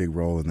plays a big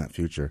role in that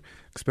future,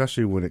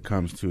 especially when it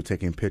comes to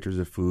taking pictures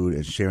of food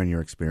and sharing your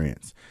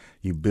experience.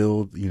 You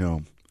build,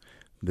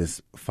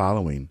 this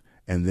following,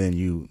 and then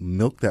you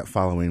milk that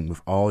following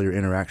with all your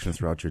interactions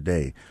throughout your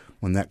day.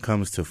 When that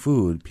comes to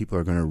food, people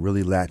are going to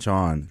really latch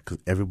on because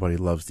everybody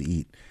loves to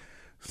eat.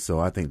 So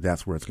I think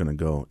that's where it's going to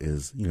go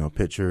is,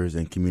 pictures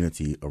and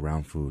community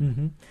around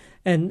food.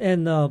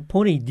 And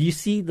Pony, do you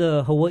see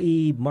the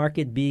Hawaii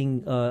market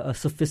being a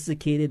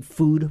sophisticated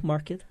food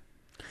market?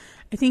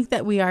 I think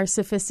that we are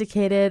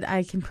sophisticated.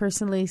 I can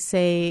personally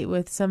say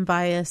with some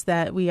bias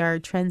that we are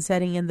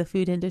trend-setting in the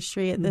food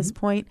industry at this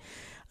point.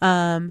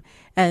 And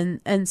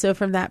so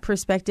from that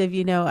perspective,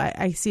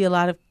 I see a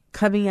lot of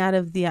coming out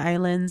of the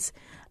islands,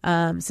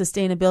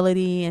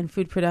 sustainability and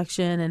food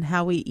production and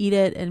how we eat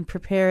it and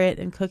prepare it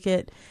and cook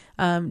it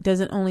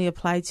doesn't only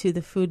apply to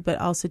the food, but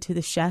also to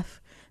the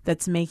chef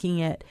that's making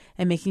it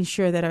and making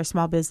sure that our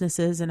small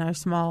businesses and our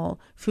small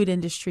food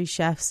industry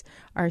chefs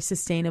are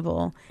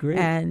sustainable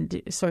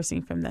and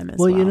sourcing from them as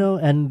well. Well,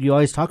 and you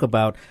always talk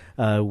about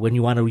when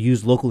you want to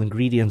use local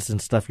ingredients and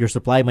stuff, your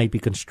supply might be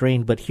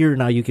constrained, but here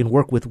now you can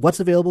work with what's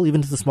available,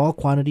 even to the small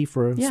quantity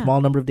for a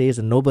small number of days,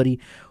 and nobody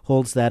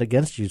holds that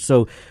against you.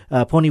 So,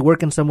 Pony, where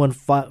can someone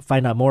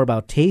find out more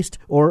about Taste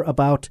or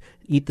about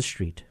Eat the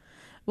Street?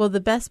 Well,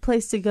 the best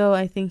place to go,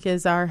 I think,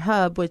 is our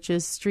hub, which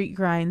is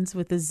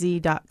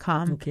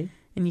streetgrinds.com. Okay.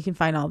 And you can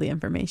find all the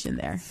information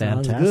there.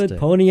 Fantastic. Sounds good.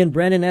 Pony and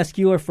Brandon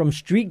Askew are from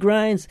Street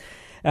Grinds.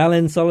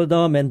 Alan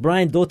Soledom and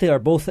Brian Dote are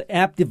both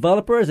app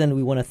developers, and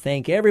we want to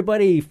thank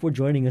everybody for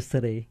joining us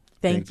today.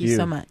 Thank you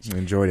so much. I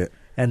enjoyed it.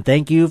 And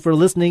thank you for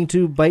listening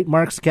to Bite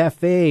Marks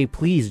Cafe.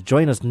 Please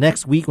join us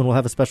next week when we'll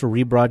have a special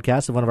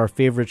rebroadcast of one of our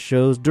favorite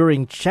shows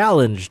during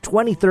Challenge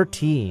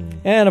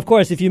 2013. And, of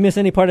course, if you miss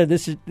any part of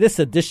this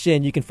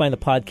edition, you can find the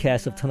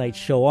podcast of tonight's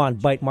show on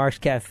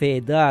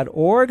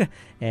bitemarkscafe.org.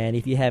 And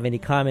if you have any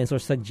comments or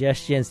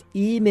suggestions,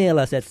 email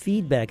us at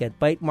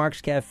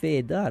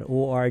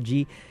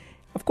feedback@bitemarkscafe.org.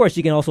 Of course,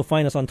 you can also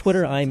find us on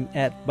Twitter. I'm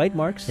at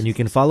Bitemarks. And you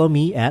can follow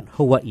me at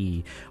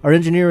Hawaii. Our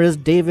engineer is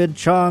David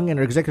Chong, and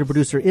our executive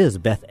producer is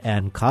Beth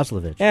Ann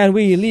Kozlovich. And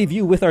we leave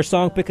you with our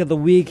song pick of the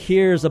week.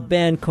 Here's a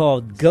band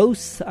called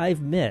Ghosts I've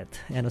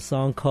Met and a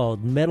song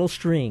called Metal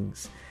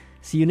Strings.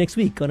 See you next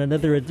week on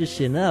another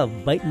edition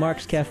of Bite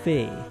Marks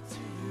Cafe.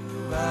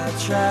 I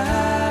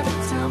try to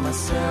tell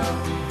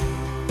myself,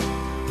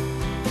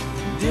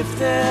 and if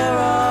there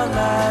are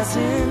lies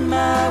in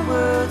my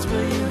words,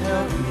 will you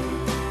help me?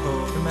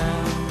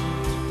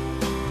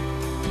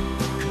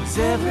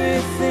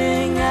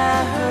 Everything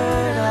I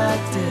heard I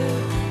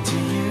did to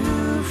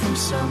you from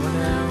someone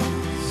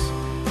else.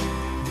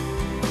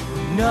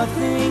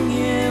 Nothing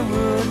here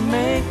would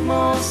make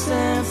more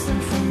sense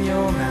than from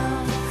your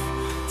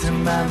mouth to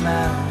my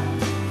mouth.